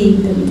so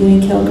relieved that we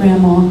didn't kill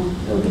Grandma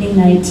opening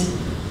night.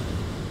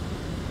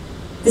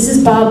 This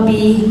is Bob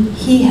B.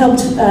 He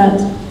helped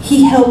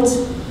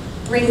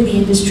bring the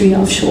industry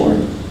offshore.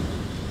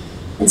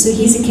 And so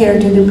he's a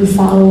character that we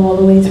follow all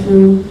the way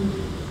through.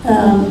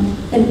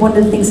 And one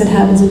of the things that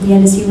happens at the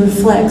end is he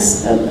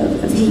reflects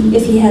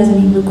if he has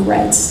any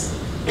regrets.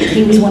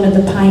 He was one of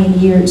the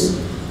pioneers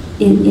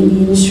in the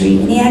industry.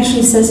 And he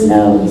actually says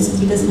no. He says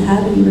he doesn't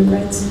have any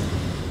regrets.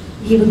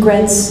 He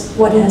regrets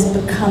what has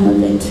become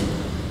of it,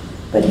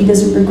 but he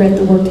doesn't regret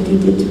the work that he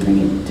did to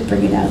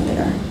bring it out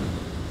there.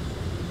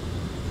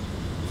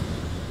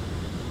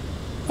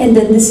 And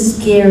then this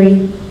is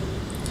Gary.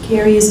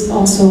 Gary is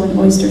also an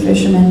oyster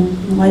fisherman.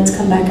 When the lights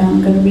come back on,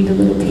 I'm going to read a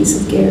little piece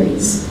of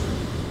Gary's.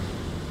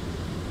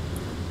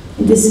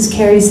 And this is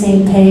Carrie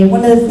St. Pay.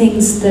 One of the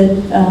things that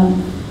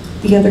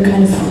the other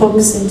kind of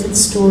hooks into the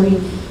story,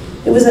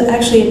 it was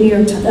actually a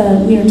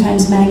New York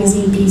Times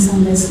Magazine piece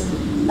on this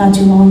not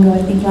too long ago,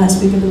 I think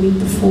last week or the week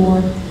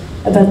before,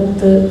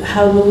 about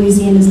how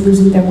Louisiana is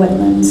losing their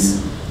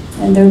wetlands.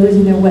 And they're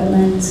losing their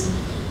wetlands.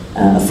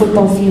 A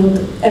football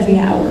field every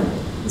hour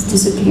is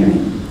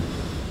disappearing.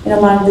 And a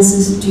lot of this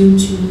is due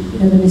to,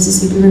 the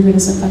Mississippi River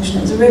doesn't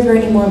function as a river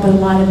anymore, but a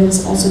lot of it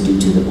is also due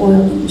to the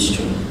oil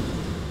industry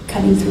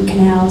cutting through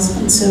canals.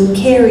 And so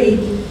Carrie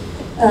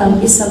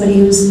is somebody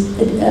who's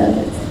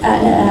an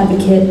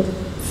advocate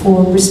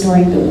for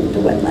restoring the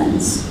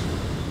wetlands.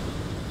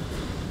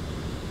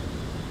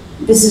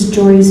 This is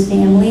Jory's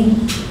family.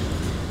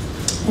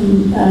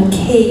 And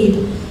Cade,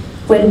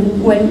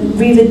 when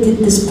Riva did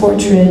this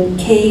portrait,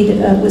 Cade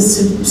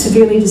was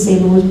severely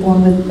disabled, was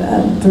born with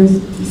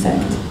birth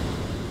defect.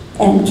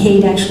 And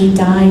Cade actually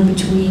died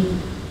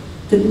between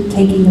the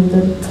taking of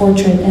the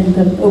portrait and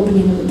the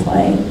opening of the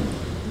play.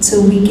 So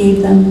we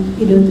gave them,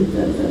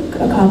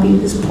 a copy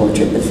of this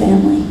portrait, the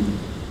family.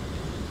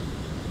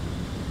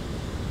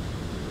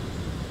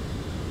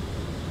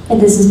 And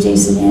this is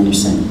Jason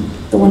Anderson,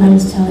 the one I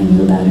was telling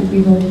you about who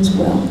rewrote his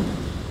will.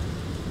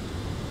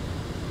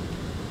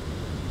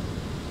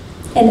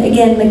 And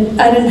again,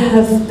 I didn't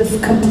have the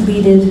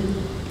completed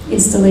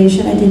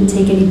installation. I didn't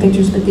take any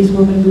pictures, but these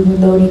were when we were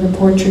loading the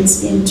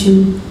portraits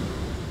into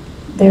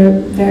their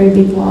very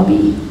big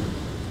lobby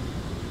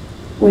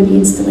where the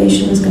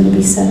installation was going to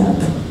be set up.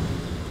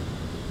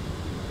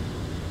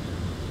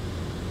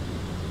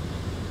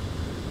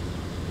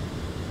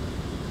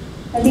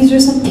 And these are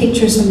some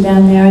pictures from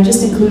down there. I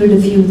just included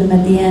a few of them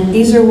at the end.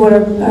 These are what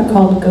are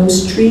called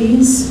ghost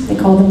trees. They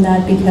call them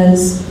that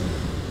because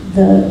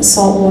the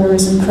salt water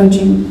is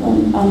encroaching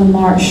on the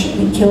marsh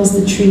and it kills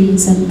the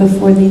trees, and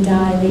before they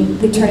die,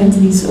 they turn into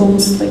these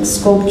almost like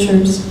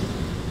sculptures.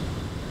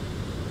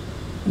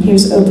 And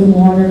here's open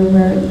water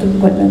where the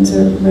wetlands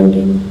are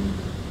eroding.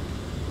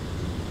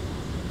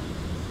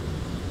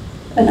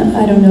 And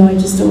I don't know, I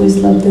just always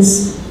love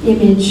this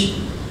image,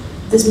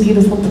 this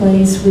beautiful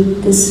place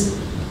with this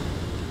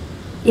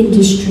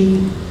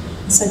industry,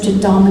 such a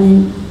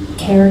dominant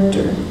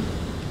character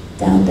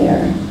down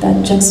there,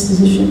 that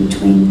juxtaposition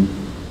between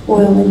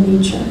oil and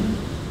nature.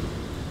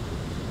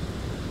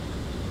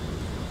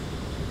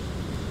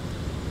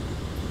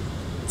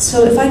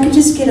 So if I could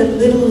just get a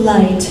little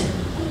light,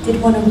 I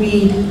did want to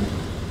read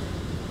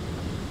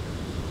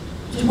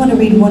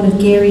one of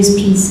Gary's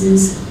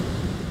pieces.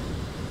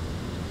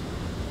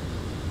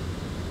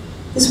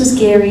 This was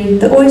Gary,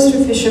 the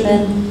oyster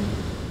fisherman.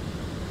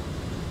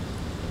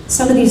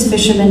 Some of these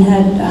fishermen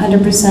had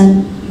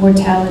 100%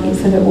 mortality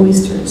for their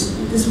oysters.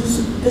 This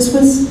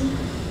was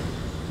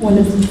one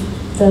of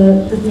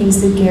the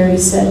things that Gary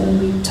said when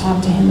we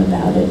talked to him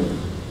about it.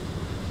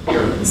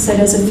 He said,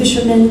 as a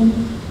fisherman,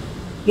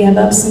 you have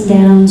ups and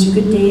downs, your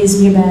good days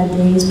and your bad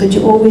days, but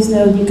you always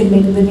know you can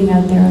make a living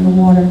out there on the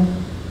water.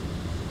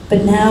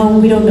 But now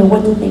we don't know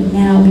what to think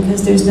now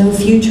because there's no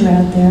future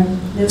out there.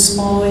 No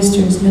small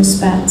oysters, no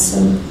spats,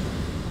 so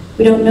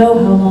we don't know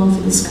how long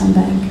for this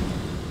comeback.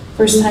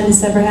 First time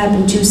this ever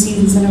happened, 2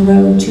 seasons in a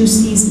row, 2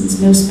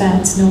 seasons, no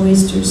spats, no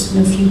oysters,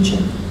 no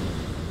future.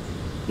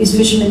 These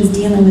fishermen's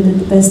dealing with it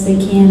the best they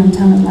can, I'm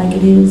telling it like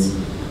it is.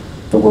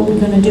 But what are we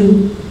gonna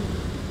do?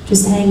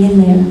 Just hang in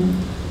there.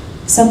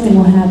 Something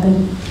will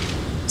happen.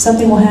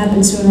 Something will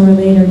happen sooner or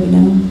later, you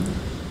know.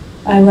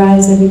 I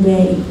rise every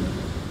day.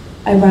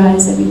 I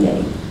rise every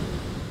day.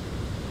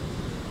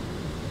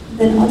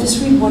 Then I'll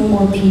just read one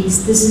more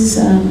piece. This is,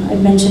 I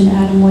mentioned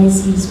Adam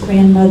Weiss's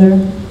grandmother.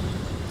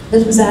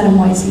 This was Adam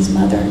Weiss's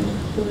mother,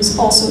 who was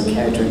also a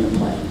character in the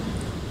play.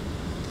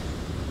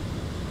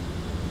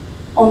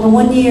 On the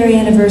 1-year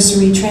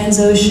anniversary,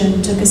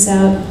 Transocean took us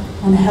out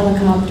on a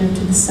helicopter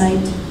to the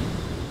site.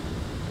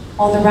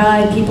 On the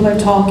ride, people are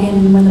talking,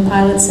 and when the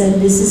pilot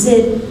said, "This is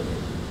it,"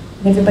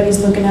 and everybody's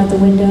looking out the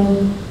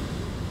window,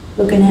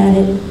 looking at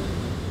it,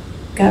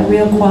 got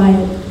real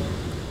quiet.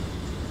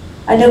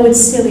 I know it's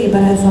silly,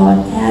 but I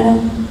thought,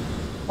 Adam,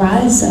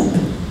 rise up.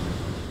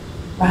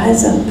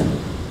 Rise up.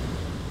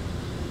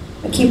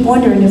 I keep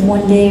wondering if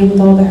one day, with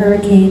all the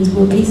hurricanes,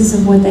 will pieces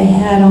of what they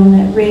had on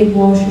that rig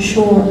wash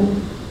ashore?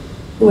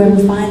 Whoever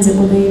finds it,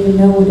 will they even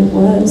know what it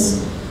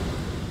was?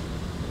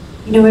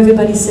 You know,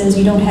 everybody says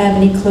you don't have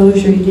any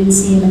closure, you didn't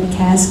see him in a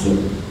casket.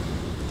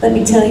 Let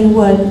me tell you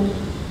what,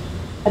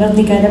 I don't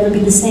think I'd ever be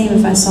the same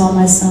if I saw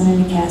my son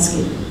in a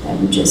casket. That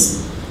would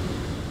just...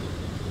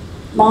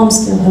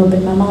 Mom's still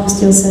hoping. My mom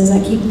still says, I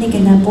keep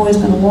thinking that boy's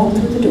gonna walk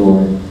through the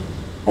door.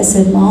 I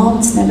said, Mom,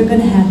 it's never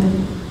gonna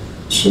happen.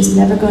 It's just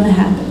never gonna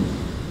happen.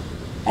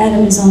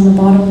 Adam is on the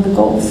bottom of the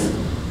Gulf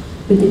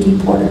with the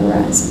Deepwater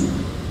Horizon.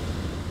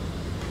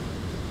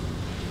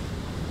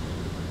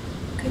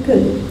 Okay,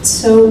 good.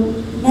 So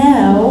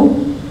now,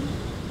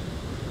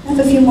 I have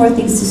a few more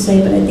things to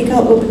say, but I think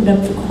I'll open it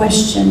up for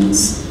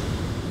questions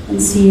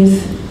and see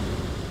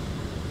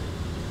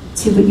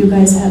what you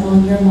guys have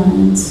on your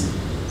minds.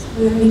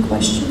 Are there any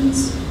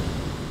questions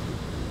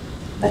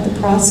about the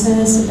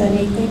process, about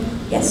anything?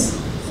 Yes?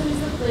 So does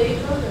the play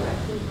draw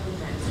directly from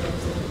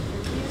transcripts of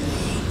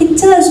interviews? It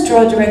does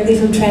draw directly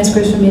from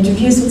transcripts from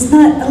interviews. It's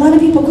not, a lot of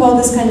people call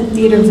this kind of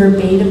theater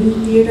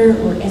verbatim theater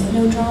or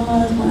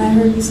ethnodrama, is what I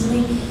heard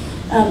recently.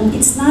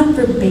 It's not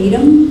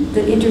verbatim.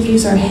 The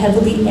interviews are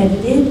heavily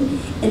edited,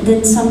 and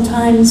then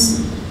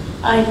sometimes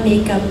I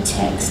make up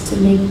text to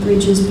make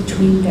bridges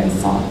between their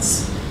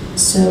thoughts.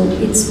 So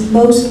it's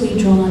mostly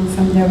drawn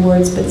from their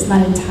words, but it's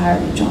not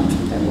entirely drawn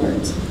from their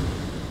words.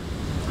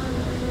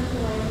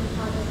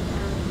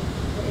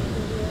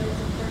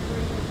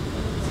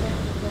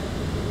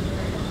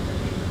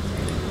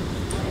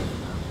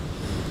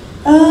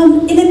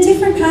 In a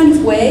different kind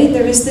of way,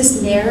 there is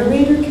this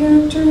narrator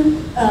character,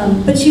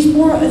 but she's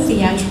more a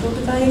theatrical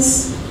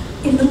device.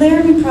 In the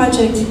Laramie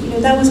Project, you know,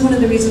 that was one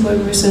of the reasons why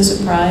we were so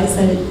surprised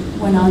that it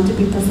went on to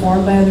be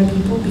performed by other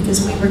people,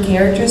 because we were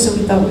characters, so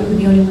we thought we were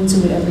the only ones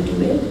who would ever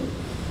do it.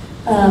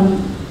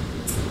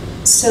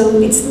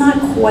 So it's not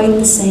quite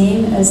the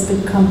same as the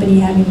company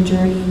having a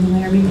journey in the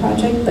Laramie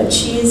Project, but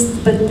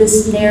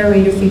this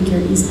narrator figure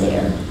is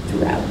there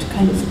throughout,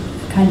 kind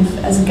of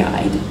as a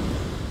guide.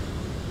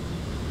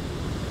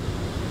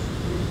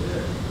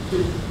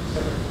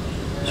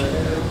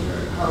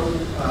 How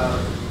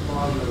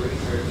long the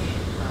research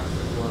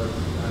process was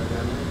done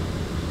there?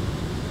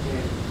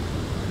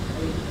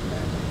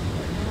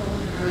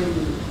 And how do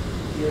you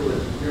deal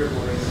with your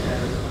voice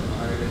as an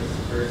artist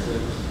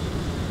versus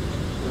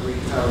the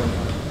retelling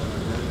of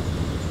an event?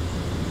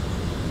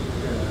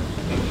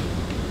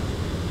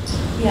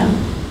 Yeah.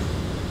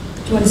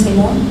 Do you want to say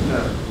more?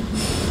 No.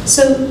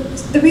 So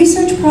the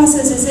research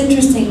process is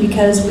interesting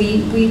because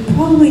we've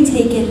probably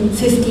taken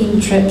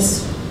 15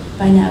 trips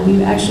by now. We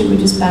were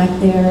just back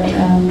there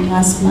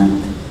last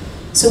month.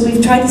 So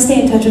we've tried to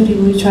stay in touch with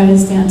people, we've tried to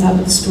stay on top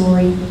of the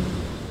story.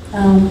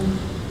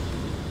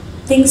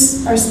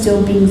 Things are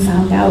still being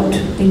found out,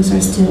 things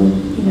are still,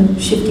 you know,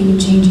 shifting and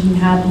changing and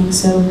happening.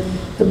 So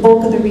the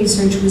bulk of the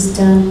research was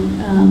done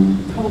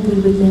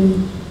probably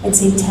within, I'd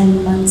say,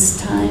 10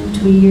 months' time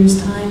to a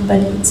year's time, but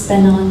it's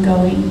been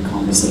ongoing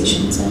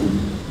conversations and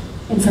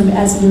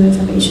as new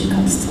information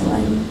comes to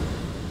light.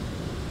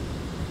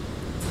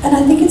 And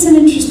I think it's an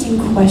interesting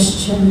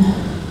question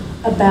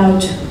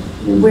about,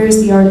 you know, where's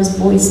the artist's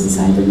voice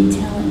inside the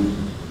retelling.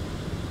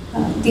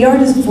 The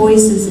artist's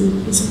voice is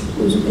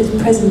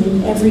present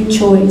in every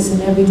choice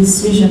and every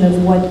decision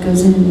of what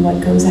goes in and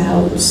what goes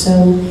out.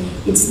 So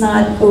it's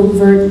not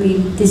overtly,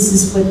 this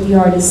is what the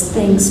artist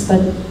thinks,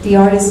 but the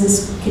artist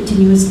is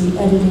continuously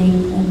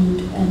editing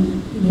and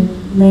you know,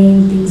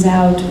 laying things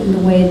out in the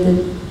way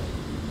that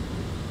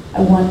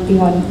I want the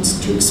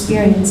audience to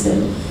experience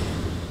it.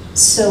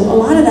 So a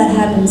lot of that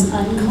happens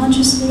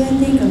unconsciously, I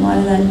think. A lot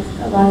of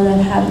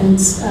that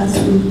happens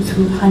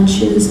through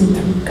hunches and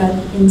through gut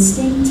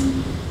instinct.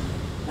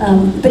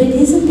 But it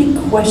is a big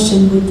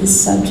question with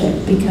this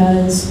subject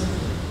because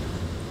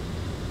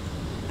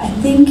I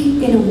think,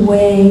 in a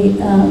way,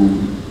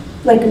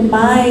 like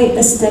my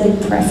aesthetic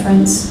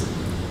preference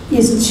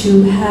is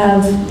to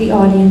have the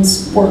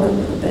audience work a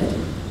little bit,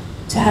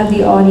 to have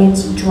the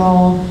audience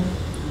draw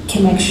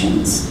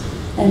connections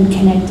and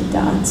connect the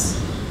dots.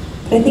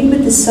 But I think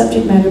with the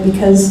subject matter,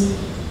 because,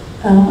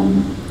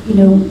 you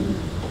know,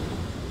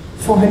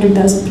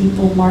 400,000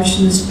 people marched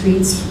in the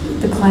streets,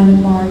 the climate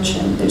march,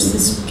 and there's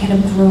this kind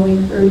of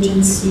growing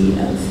urgency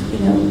of, you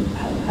know,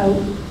 how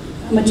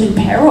much in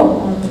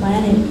peril our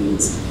planet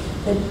is.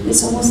 That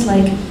it's almost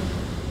like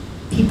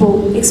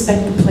people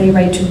expect the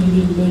playwright to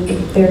really make a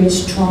very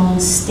strong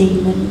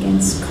statement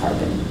against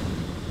carbon.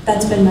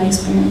 That's been my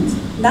experience.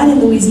 Not in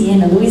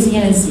Louisiana.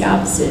 Louisiana is the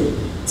opposite.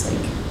 It's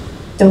like,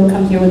 don't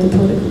come here with a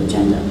political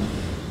agenda.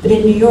 But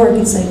in New York,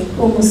 it's like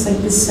almost like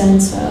this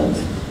sense of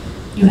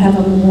you have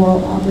a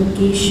moral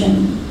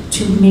obligation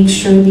to make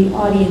sure the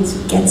audience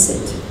gets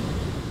it.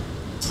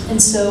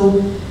 And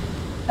so,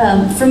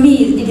 for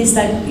me, it is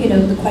that, you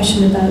know, the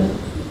question about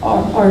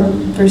art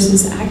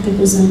versus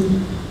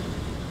activism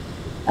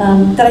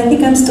that I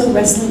think I'm still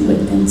wrestling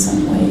with in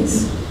some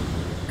ways.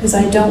 Because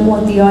I don't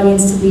want the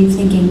audience to leave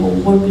thinking, well,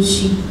 what was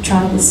she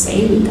trying to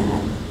say with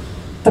that?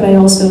 But I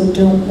also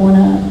don't want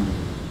to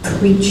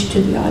preach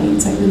to the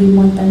audience. I really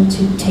want them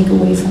to take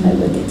away from it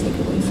what they take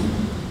away from it.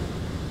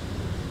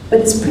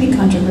 But it's pretty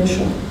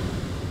controversial. It's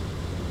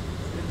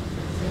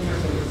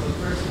interesting, because the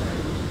first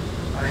time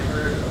I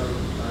heard of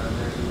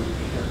Matthew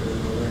Shepard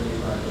and the Learning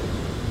Project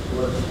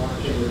was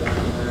watching the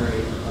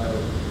documentary of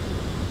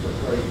the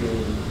play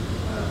being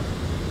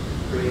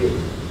created.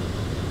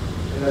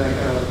 And then I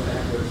kind of went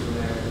backwards from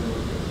there and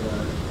looked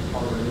at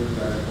all the news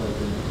articles.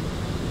 And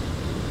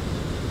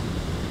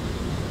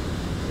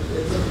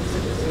it's an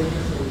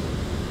interesting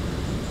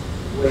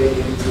way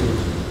into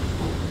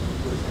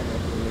this kind of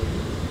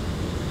information.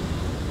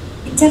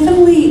 It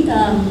definitely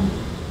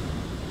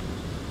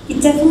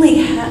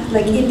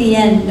like in the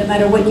end, no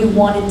matter what you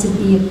want it to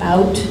be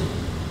about,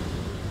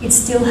 it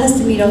still has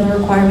to meet all the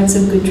requirements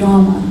of good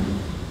drama.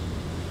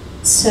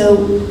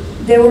 So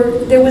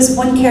there was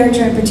one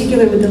character in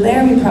particular with the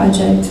Laramie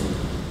Project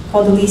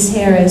called Elise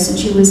Harris, and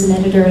she was an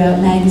editor at Out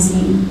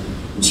Magazine.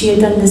 And she had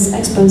done this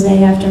expose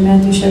after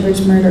Matthew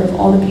Shepard's murder of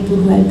all the people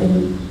who had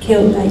been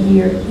killed that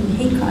year in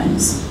hate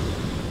crimes.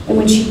 And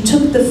when she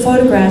took the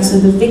photographs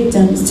of the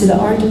victims to the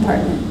art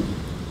department,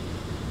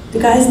 the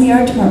guys in the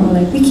art department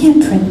were like, we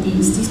can't print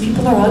these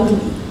people are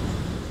ugly.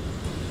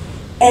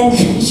 And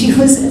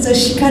so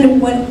she kind of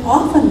went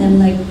off on them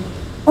like,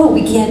 oh,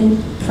 we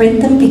can't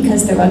print them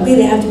because they're ugly,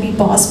 they have to be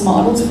boss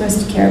models for us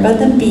to care about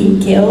them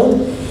being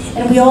killed.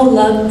 And we all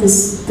loved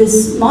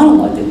this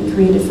monologue that we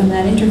created from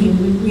that interview.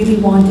 We really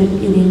wanted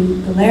it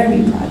in the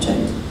Laramie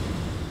Project.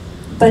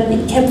 But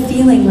it kept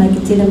feeling like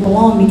it didn't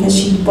belong because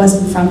she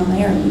wasn't from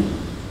Laramie.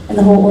 And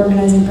the whole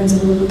organizing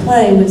principle of the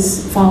play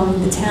was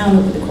following the town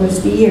over the course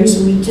of the year.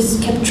 So we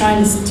just kept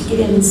trying to stick it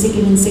in and stick it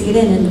in and stick it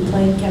in, and the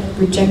play kept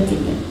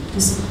rejecting it.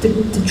 Just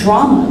the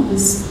drama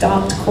was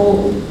stopped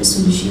cold as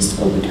soon as she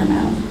opened her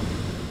mouth.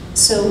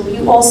 So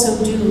you also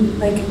do,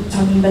 like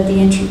talking about the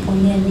entry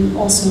point in, you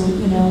also,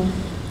 you know,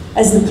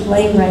 as the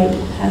playwright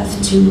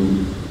have to,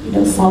 you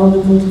know, follow the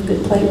rules of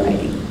good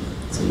playwriting.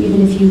 So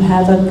even if you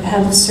have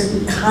a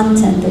certain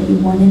content that you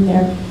want in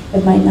there,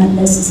 it might not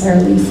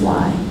necessarily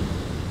fly.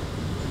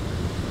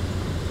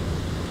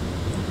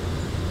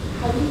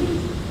 How do you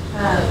think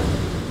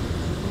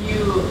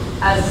you,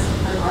 as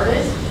an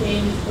artist,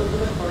 changed over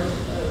the course of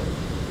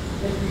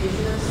the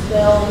creation of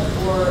film,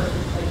 or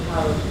like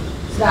how,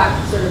 so that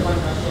sort of one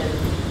question,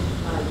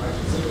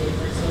 artistically,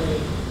 personally,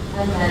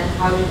 and then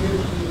how did your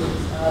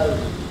views of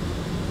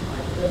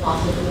the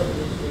possible film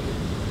industry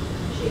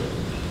change?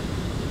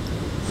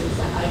 So is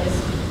that, I guess,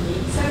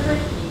 maybe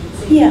separate?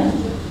 Yeah,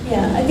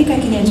 I think I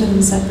can answer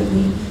them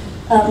separately.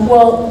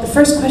 Well, the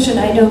first question,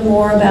 I know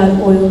more about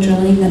oil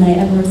drilling than I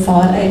ever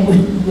thought I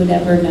would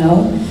ever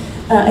know.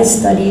 I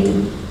studied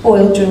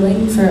oil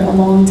drilling for a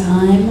long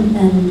time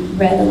and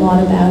read a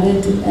lot about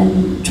it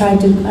and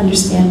tried to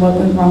understand what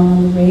went wrong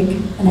on the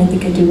rig. And I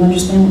think I do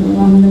understand what went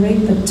wrong on the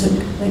rig, but it took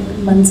like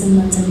months and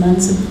months and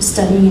months of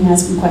studying and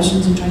asking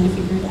questions and trying to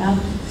figure it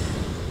out.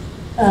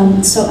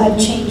 So I've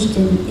changed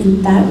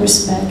in that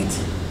respect.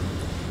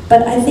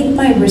 But I think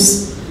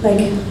this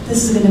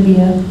is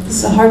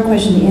a hard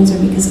question to answer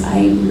because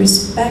I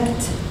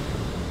respect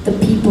the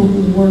people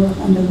who work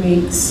on the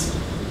rigs.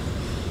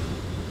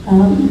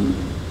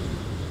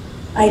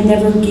 I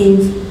never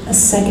gave a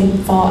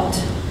second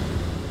thought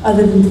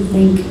other than to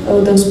think,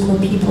 oh, those poor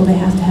people, they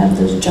have to have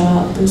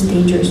those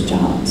dangerous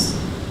jobs.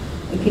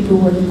 Like people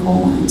who work in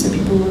coal mines or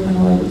people who work on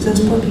oil rigs. Those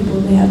poor people,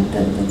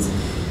 that's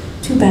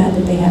too bad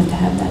that they have to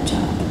have that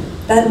job.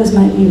 That was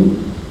my view.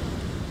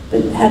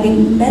 But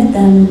having met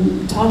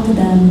them, talked to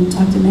them,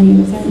 talked to many of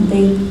their friends,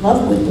 they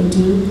love what they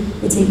do.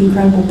 They take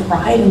incredible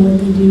pride in what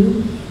they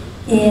do.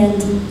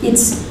 And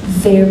it's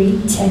very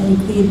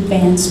technically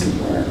advanced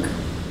work.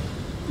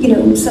 You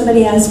know,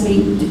 somebody asked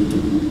me,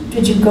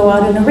 did you go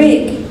out on a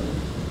rig?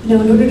 You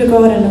know, in order to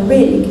go out on a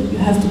rig, you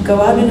have to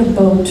go out in a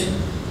boat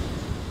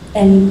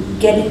and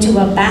get into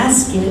a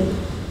basket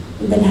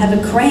and then have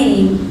a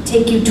crane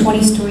take you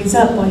 20 stories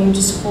up while you're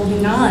just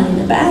holding on in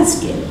a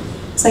basket.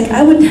 It's like,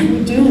 I would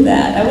never do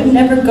that. I would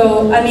never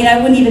go, I mean,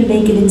 I wouldn't even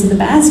make it into the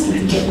basket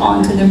to get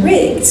onto the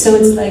rig. So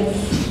it's like,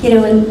 you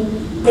know, and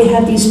they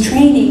have these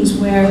trainings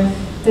where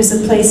there's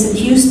a place in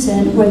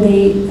Houston where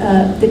they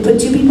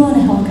put 2 people in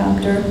a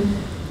helicopter,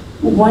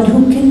 one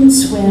who can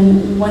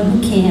swim, one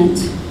who can't,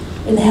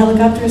 and the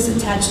helicopter is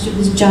attached to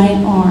this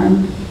giant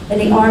arm,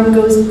 and the arm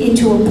goes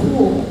into a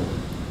pool,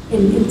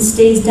 and it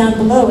stays down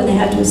below, and they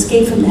have to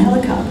escape from the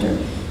helicopter.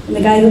 And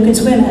the guy who can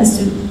swim has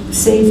to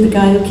save the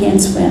guy who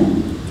can't swim.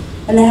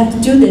 And they have to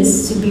do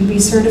this to be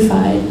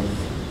recertified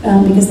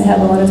because they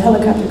have a lot of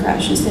helicopter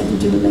crashes. They have to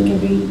do it like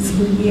every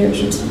few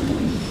years or something.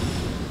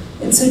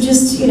 And so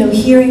just, you know,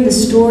 hearing the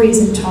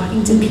stories and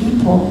talking to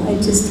people,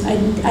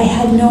 I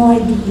had no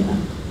idea.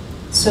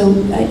 So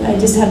I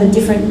just have a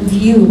different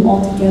view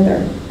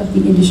altogether of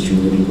the industry,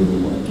 the people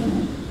who work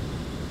in it.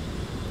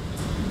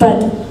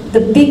 But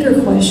the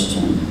bigger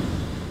question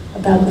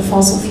about the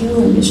fossil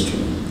fuel industry,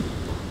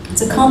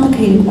 it's a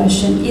complicated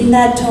question. In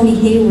that Tony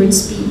Hayward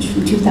speech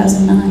from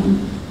 2009,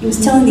 he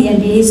was telling the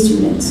MBA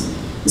students,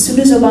 as soon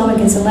as Obama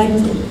gets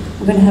elected,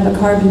 we're going to have a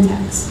carbon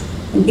tax,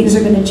 and things are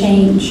going to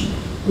change.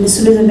 And as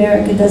soon as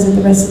America does it,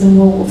 the rest of the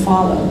world will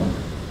follow.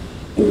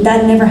 And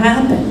that never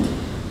happened.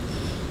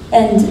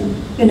 And,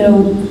 you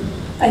know,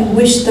 I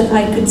wish that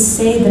I could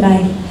say that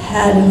I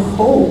had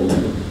hope,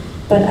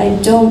 but I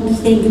don't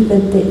think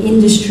that the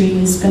industry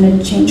is going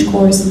to change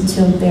course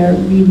until they're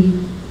really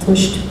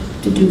pushed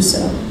to do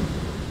so.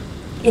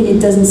 And it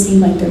doesn't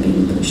seem like they're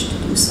being pushed to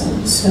do so.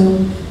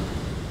 So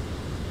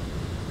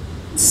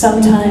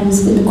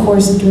sometimes in the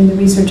course of doing the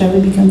research, I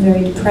would become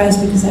very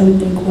depressed because I would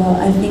think, well,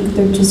 I think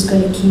they're just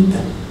going to keep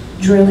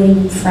drilling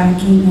and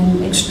fracking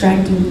and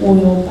extracting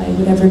oil by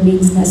whatever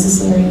means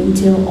necessary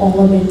until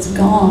all of it's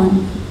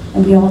gone.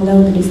 And we all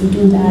know that if we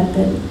do that,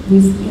 that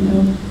we've, you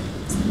know,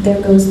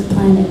 there goes the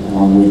planet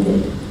along with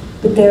it.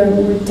 But there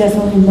were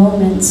definitely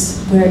moments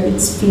where it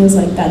feels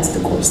like that's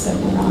the course that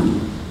we're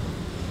on.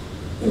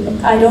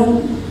 And I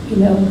don't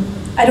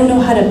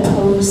know how to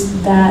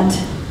pose that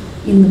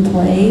in the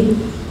play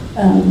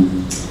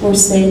or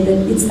say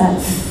that it's that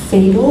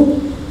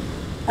fatal.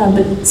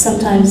 But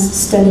sometimes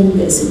studying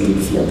this, it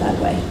did feel that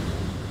way.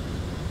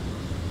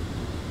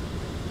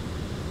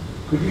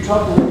 Could you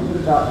talk a little bit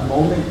about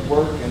moment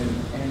work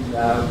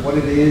and what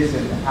it is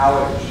and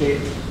how it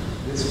shaped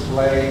this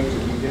play to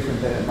be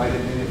different than it might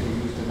have been if you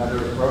used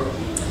another approach?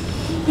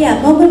 Yeah,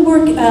 moment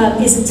work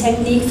is a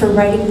technique for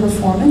writing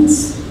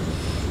performance.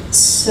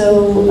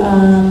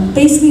 So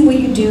basically what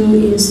you do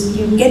is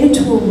you get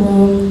into a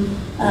room,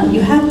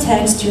 you have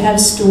text, you have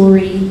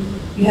story,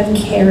 you have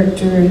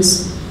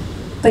characters,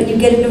 but you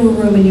get into a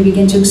room and you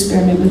begin to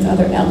experiment with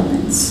other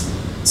elements.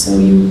 So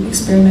you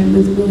experiment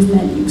with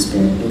movement, you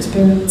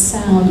experiment with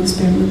sound, you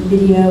experiment with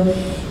video,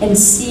 and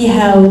see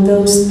how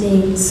those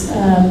things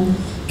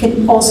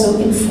can also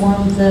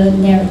inform the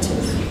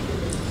narrative.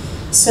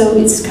 So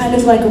it's kind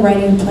of like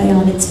writing a play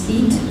on its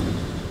feet.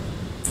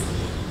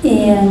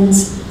 And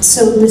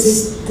so the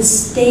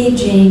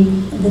staging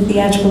and the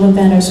theatrical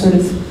event are sort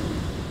of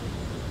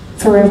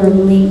forever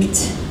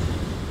linked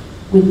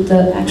with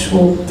the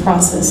actual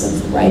process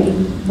of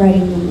writing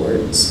the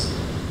words.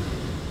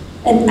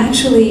 And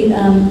actually,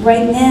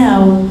 right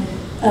now,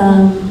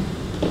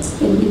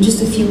 in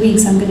just a few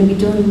weeks, I'm going to be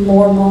doing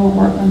more moment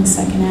work on the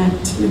second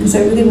act because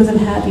I really wasn't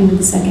happy with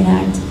the second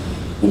act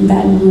in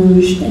Baton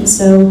Rouge. And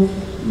so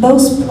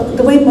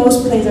the way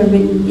most plays are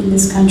written in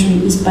this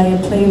country is by a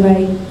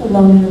playwright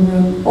alone in a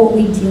room,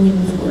 only dealing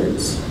with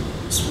words.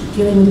 Just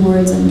dealing with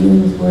words and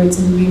dealing with words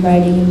and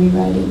rewriting and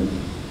rewriting.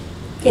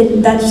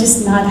 That's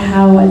just not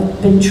how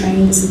I've been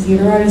trained as a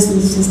theater artist, and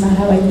it's just not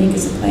how I think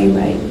as a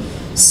playwright.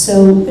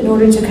 So in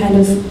order to kind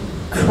of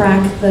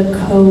crack the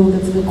code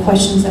of the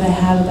questions that I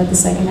have about the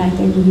second act,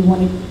 I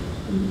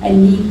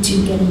need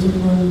to get into the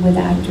room with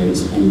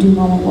actors and do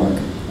moment work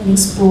and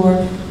explore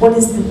what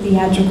is the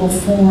theatrical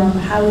form,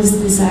 how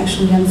is this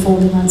actually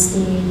unfolding on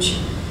stage,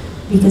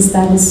 because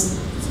that is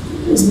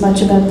as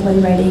much about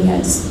playwriting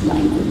as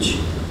language.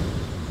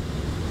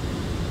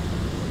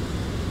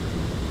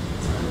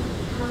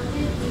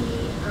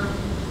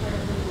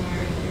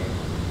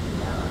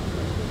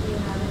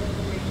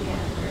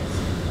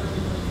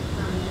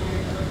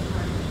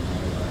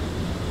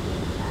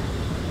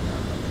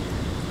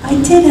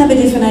 I did have a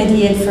different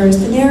idea at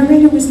first. The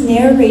narrator was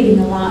narrating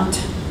a lot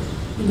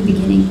in the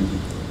beginning.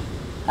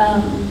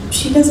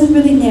 She doesn't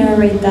really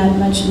narrate that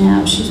much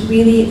now. She's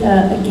really,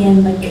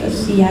 again, like a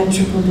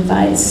theatrical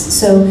device.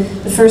 So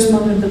the first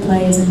moment of the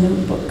play is a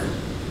notebook.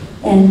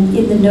 And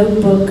in the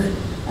notebook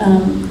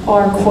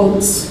are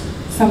quotes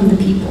from the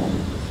people.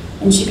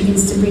 And she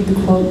begins to read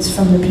the quotes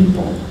from the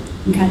people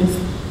and kind of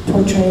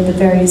portray the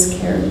various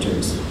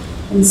characters.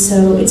 And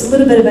so it's a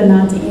little bit of a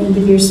nod to Anne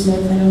Devere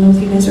Smith. I don't know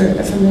if you guys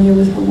are familiar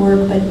with her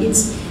work, but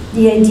it's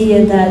the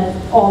idea that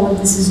all of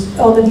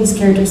these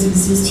characters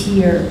exist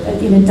here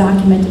in a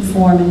documented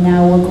form, and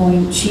now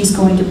she's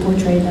going to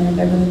portray them, and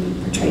they're going to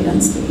be portrayed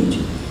on stage.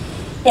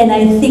 And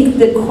I think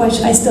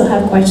I still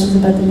have questions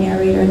about the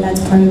narrator, and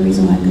that's part of the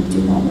reason why I'm going to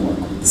do all the work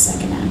with the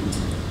second act.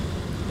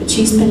 But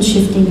she's been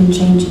shifting and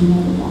changing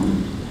all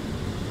along.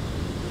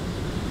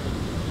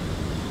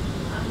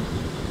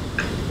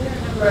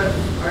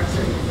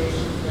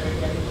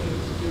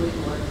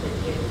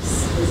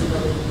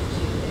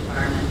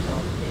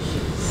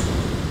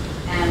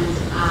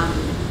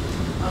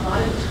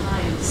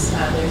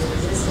 there's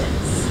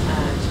resistance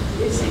to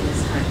producing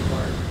this kind of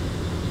work.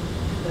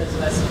 Those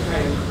of us who try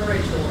to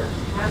encourage the work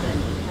to happen,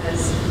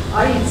 because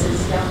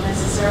audiences don't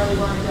necessarily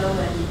want to go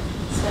and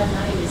spend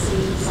money to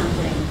see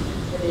something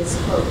that is,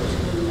 quote,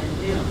 gloom and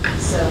doom.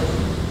 So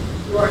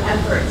your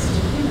efforts to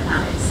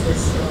humanize this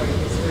story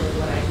is really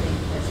what I think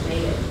has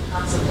made it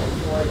possible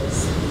for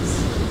this piece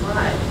to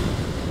thrive.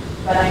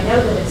 But I know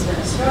that it's been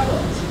a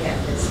struggle to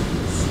get this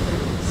piece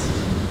produced.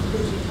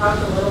 Could you talk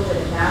a little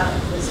bit about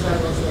the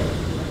struggles that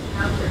you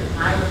encountered?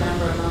 I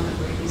remember a moment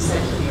where you said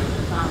to me over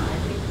the phone, I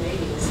think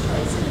maybe this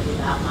play is going to be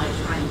about my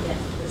trying to get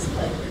this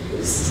play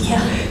produced.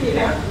 Yeah. You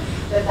know,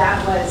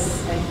 that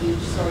was a huge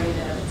story in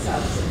and of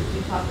itself. So could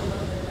you talk a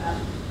little bit about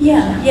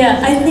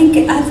Yeah. I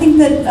think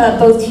that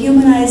both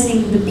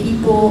humanizing the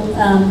people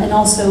and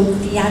also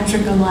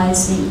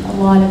theatricalizing a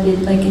lot of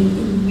it, like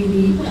in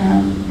really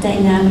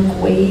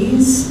dynamic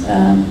ways,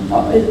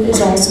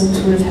 is also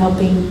sort of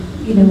helping,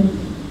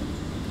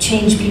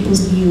 change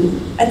people's view.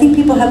 I think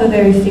people have a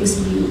very fixed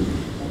view,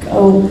 like,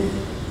 oh,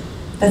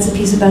 that's a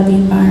piece about the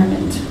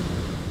environment,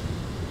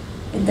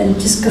 and then it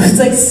just goes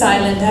like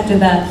silent after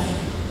that.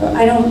 Or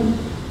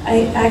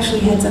I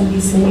actually had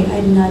somebody say,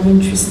 I'm not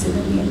interested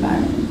in the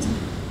environment.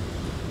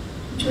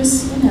 Which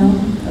was,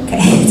 okay.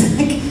 It's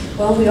like,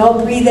 well, we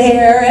all breathe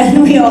air,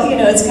 and we all,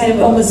 it's kind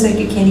of almost like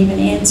you can't even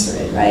answer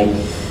it, right?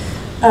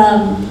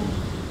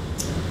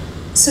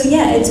 So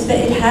yeah,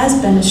 it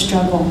has been a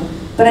struggle.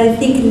 But I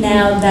think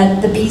now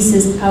that the piece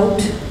is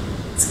out,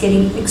 it's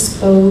getting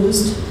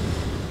exposed,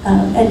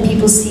 and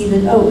people see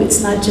that, oh, it's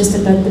not just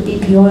about the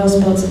BP oil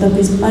spill, it's about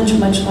these much,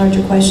 much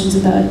larger questions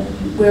about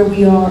where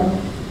we are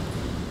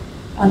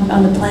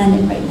on the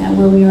planet right now,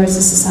 where we are as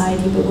a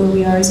society, but where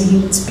we are as a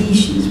human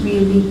species,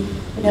 really.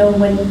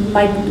 When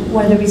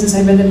one of the reasons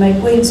I read the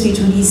Mike Williams speech,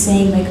 when he's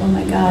saying, like, oh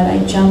my God, I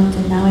jumped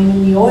and now I'm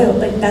in the oil,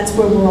 like, that's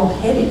where we're all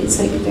headed. It's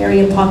like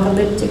very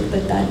apocalyptic,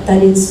 but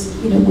that is,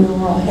 where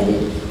we're all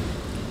headed.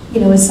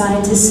 A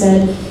scientist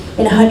said,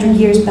 in 100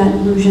 years,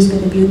 Baton Rouge is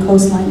going to be the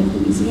coastline of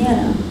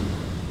Louisiana.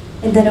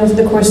 And then over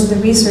the course of the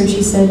research,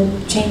 he said,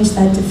 change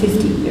that to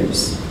 50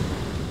 years.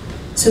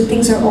 So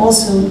things are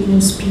also,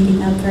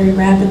 speeding up very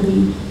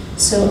rapidly.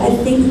 So I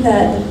think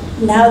that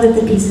now that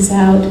the piece is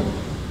out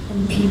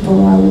and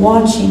people are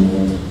watching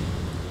it,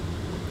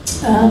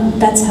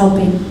 that's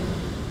helping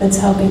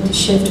to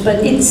shift.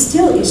 But it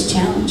still is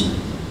challenging.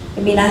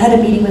 I mean, I had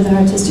a meeting with an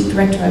artistic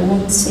director, I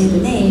won't say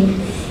the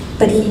name,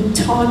 but he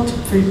talked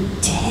for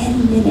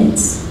 10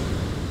 minutes,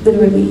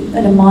 literally,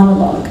 in a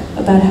monologue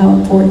about how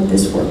important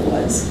this work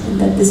was, and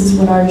that this is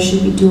what artists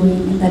should be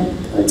doing, and that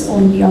it's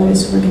only the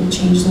artists who are going to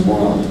change the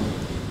world.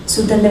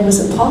 So then there was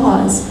a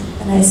pause,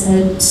 and I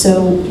said,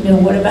 so,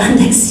 what about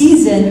next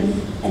season?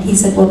 And he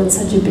said, well, it's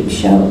such a big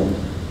show.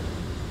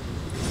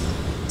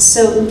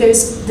 So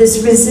there's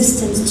this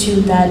resistance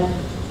to that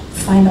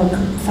final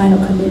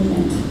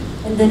commitment.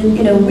 And then,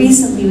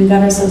 recently we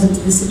got ourselves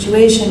into the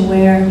situation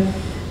where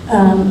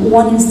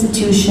one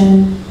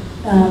institution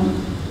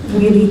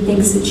really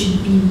thinks it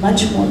should be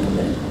much more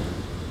political,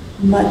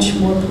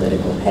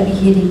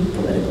 heavy-hitting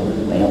political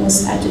in a way,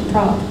 almost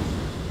agitprop.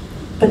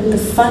 But the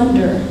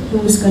funder, who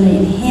was going to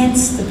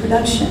enhance the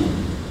production,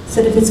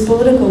 said if it's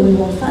political, we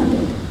won't fund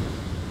it.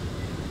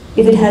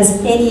 If it has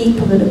any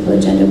political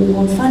agenda, we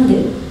won't fund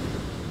it.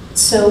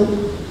 So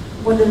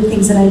one of the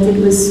things that I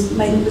did was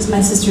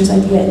my sister's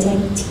idea, I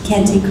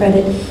can't take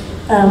credit,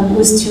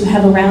 was to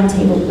have a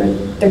roundtable where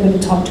they're going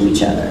to talk to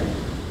each other.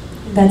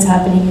 That's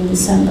happening in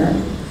December.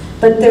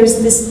 But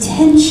there's this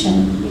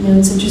tension,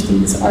 it's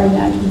interesting, this art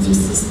act,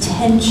 there's this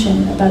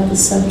tension about the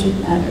subject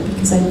matter,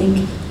 because I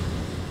think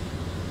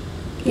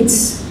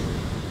it's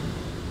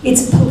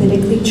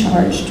politically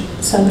charged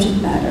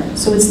subject matter.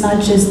 So it's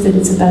not just that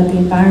it's about the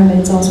environment,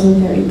 it's also a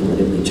very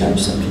politically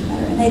charged subject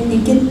matter. And I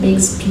think it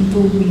makes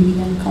people really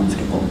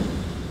uncomfortable.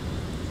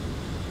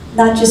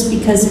 Not just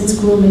because it's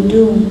gloom and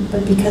doom,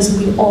 but because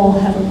we all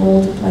have a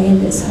role to play in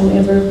this.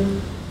 However,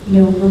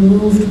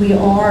 removed we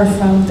are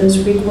from those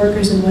rig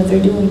workers and what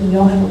they're doing, we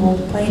all have a role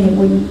to play in it.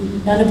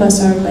 None of us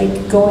are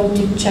like going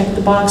to check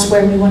the box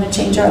where we want to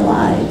change our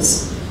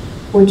lives.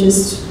 We're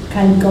just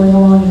kind of going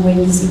along and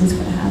waiting to see what's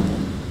going to happen.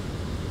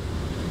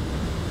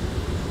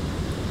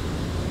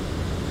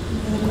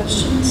 Any other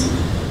questions?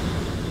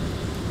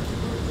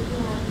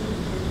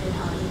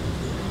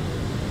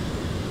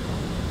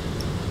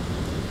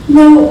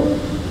 No.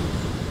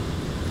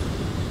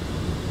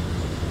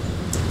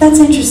 That's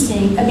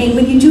interesting. I mean,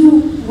 when you do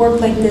work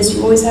like this,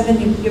 you always have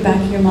in your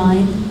back of your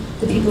mind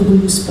the people who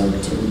you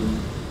spoke to.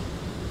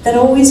 That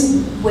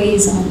always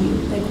weighs on you.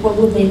 Like, what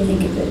will they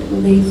think of it?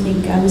 Will they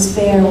think I was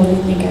fair? Will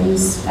they think I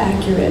was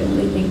accurate? Will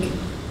they think,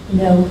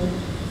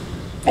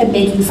 I'm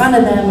making fun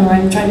of them, or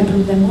I'm trying to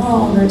prove them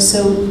wrong? Or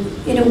so,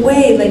 in a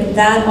way, like,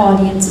 that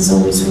audience is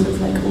always sort of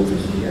like over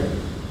here.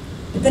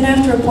 But then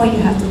after a point,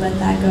 you have to let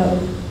that go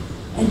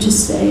and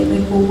just say,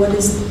 like, well, what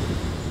are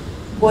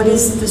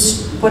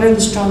the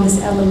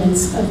strongest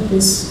elements of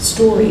this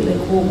story?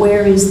 Like, well,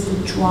 where is the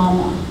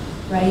drama,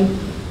 right?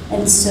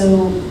 And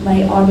so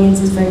my audience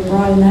is very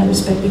broad in that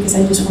respect, because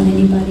I just want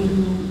anybody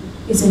who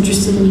is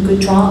interested in good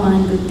drama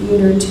and good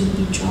theater to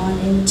be drawn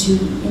into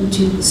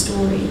the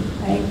story,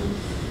 right?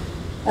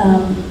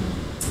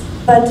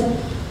 But,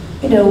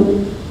 you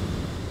know,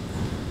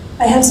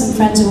 I have some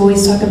friends who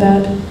always talk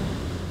about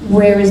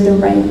where is the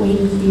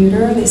right-wing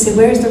theater? They say,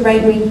 where's the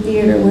right-wing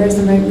theater? Where's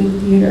the right-wing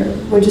theater?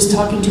 We're just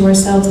talking to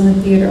ourselves in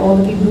the theater. All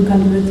the people who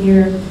come to the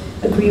theater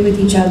agree with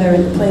each other,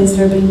 and the plays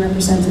that are being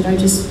represented are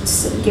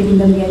just giving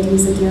them the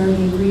ideas that they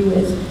already agree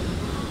with.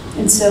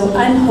 And so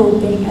I'm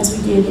hoping, as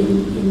we did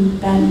in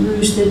Baton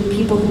Rouge, that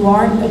people who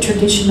aren't a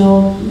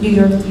traditional New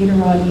York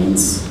theater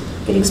audience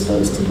get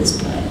exposed to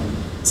this play.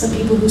 Some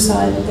people who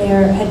saw it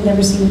there had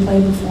never seen a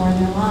play before in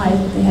their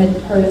life. They had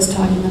heard us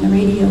talking on the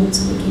radio, and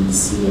so they came to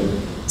see it.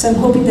 So I'm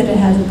hoping that it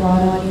has a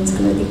broad audience,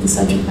 because I think the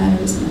subject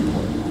matter is an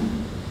important one.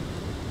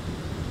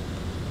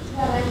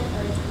 Yeah, like do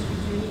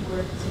you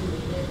work to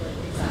make it like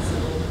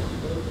accessible to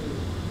people who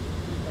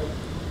like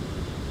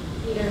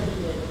theater can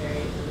be a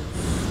very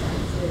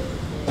expensive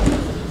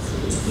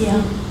thing. Yeah.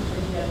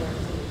 Like you have work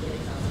to make it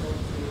accessible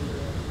to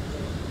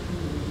the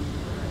community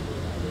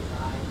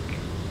by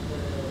the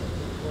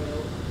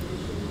oil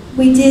industry.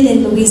 We did in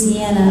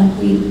Louisiana.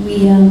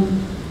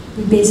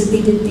 We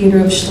basically did theater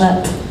of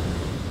schlep,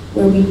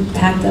 where we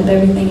packed up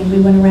everything and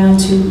we went around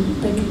to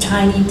like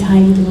tiny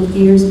little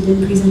theaters and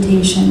did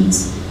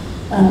presentations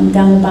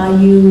down the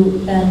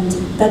bayou, and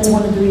that's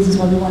one of the reasons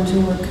why we wanted to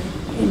work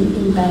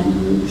in Baton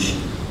Rouge,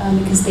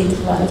 because they did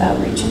a lot of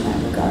outreach in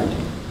that regard.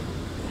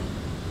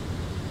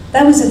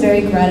 That was a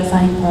very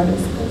gratifying part of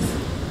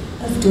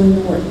doing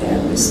the work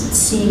there, was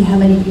seeing how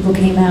many people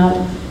came out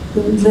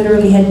who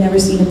literally had never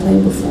seen a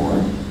play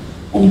before,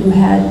 and who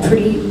had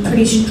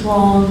pretty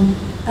strong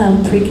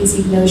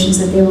preconceived notions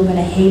that they were going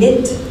to hate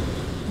it,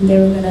 and they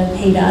were going to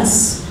hate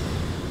us,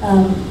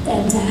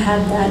 and to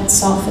have that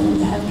soften and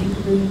to have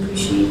people really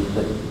appreciate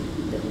what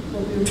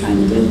we were trying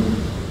to do.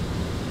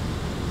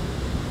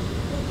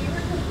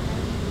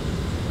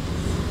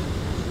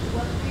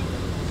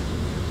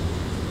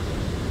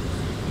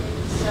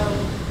 So,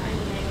 I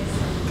mean, I guess,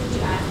 did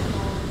you ask them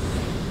all the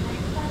same kind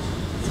of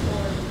questions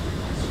or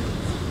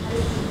questions? How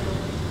did you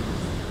know?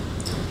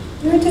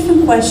 There are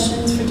different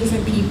questions for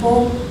different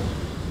people.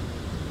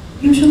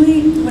 Usually,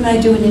 when I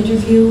do an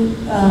interview,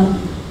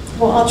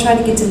 well, I'll try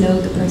to get to know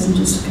the person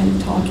just kind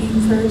of talking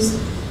first,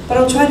 but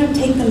I'll try to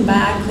take them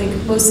back. Like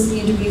most of the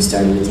interviews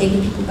started with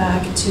taking people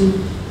back to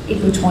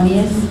April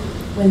 20th,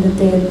 when the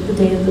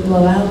day of the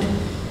blowout,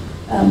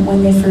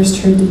 when they first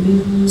heard the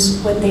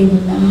news, what they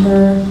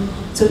remember.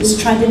 So it's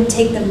trying to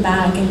take them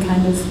back and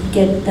kind of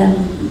get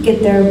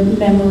their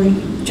memory,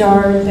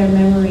 jar their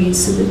memories,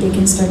 so that they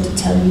can start to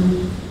tell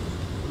you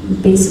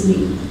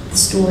basically the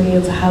story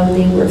of how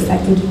they were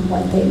affected and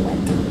what they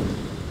went through.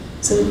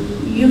 So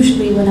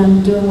usually when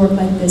I'm doing work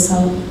like this,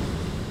 I'll,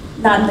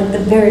 not like the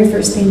very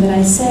first thing that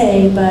I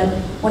say, but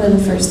one of the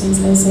first things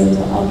that I say is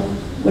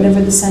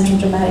whatever the central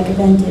dramatic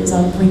event is,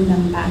 I'll bring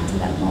them back to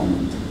that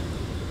moment.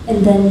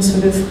 And then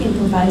sort of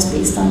improvise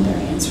based on their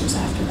answers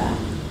after that.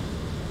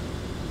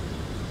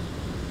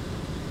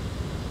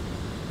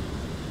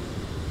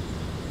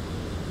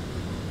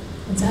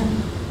 What's that?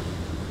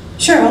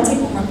 Sure, I'll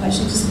take one more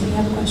question. Does somebody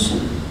have a question?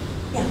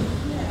 Yeah.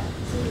 Yeah.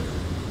 So,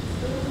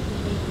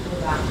 people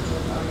back to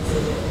what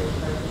obviously it is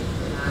incredibly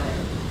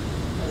dramatic,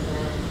 and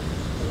then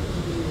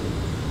you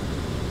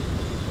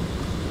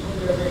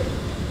wonder like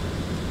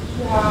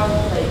you have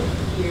like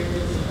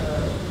years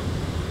of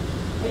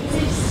I guess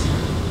I just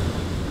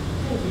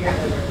kind of figure out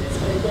how to work this,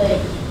 but I feel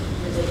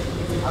like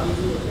it's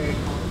obviously like very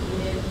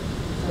complicated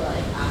to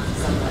like ask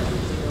somebody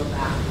to go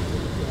back to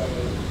the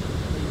day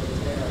in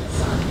which their like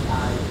son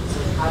died. So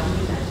like, how do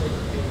you mentally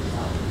prepare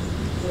yourself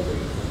to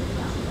bring something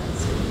back to that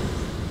stage?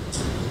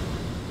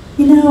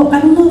 You know, I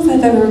don't know if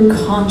I've ever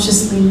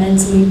consciously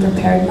mentally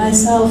prepared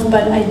myself,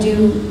 but I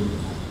do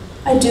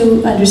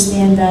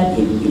understand that,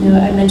 you know,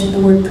 I mentioned the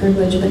word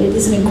privilege, but it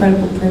is an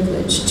incredible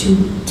privilege to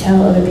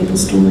tell other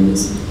people's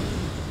stories.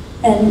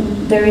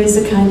 And there is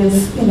a kind of,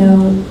 you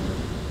know,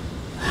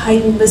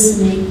 heightened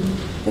listening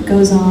that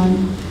goes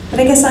on. But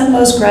I guess I'm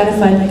most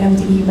gratified, like I'm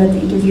thinking about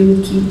the interview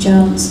with Keith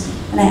Jones,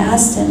 and I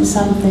asked him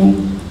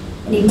something,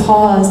 and he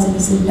paused and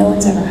he said, "No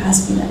one's ever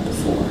asked me that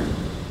before."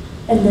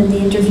 And then the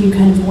interview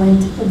kind of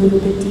went a little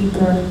bit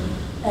deeper,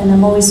 and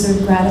I'm always sort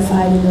of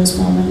gratified in those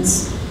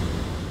moments.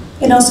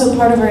 And also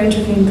part of our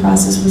interviewing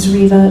process was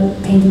Riva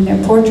painting their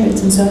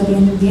portraits, and so at the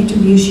end of the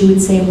interview she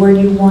would say, "Where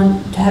do you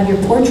want to have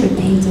your portrait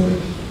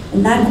painted?"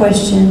 And that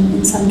question,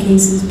 in some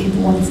cases,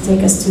 people wanted to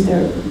take us to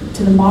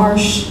the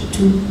marsh,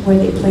 to where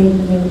they played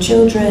when they were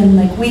children.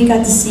 Like, we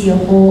got to see a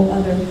whole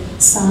other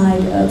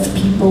side of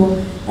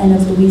people and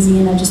of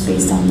Louisiana just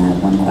based on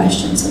that one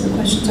question. So the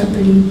questions are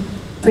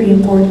pretty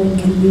important and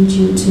can lead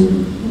you to,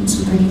 you know,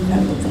 some pretty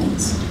incredible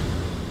things.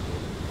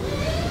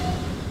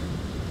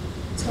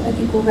 So I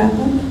think we'll wrap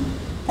up.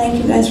 Thank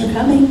you guys for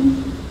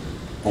coming.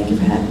 Thank you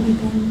for having me,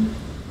 Ben.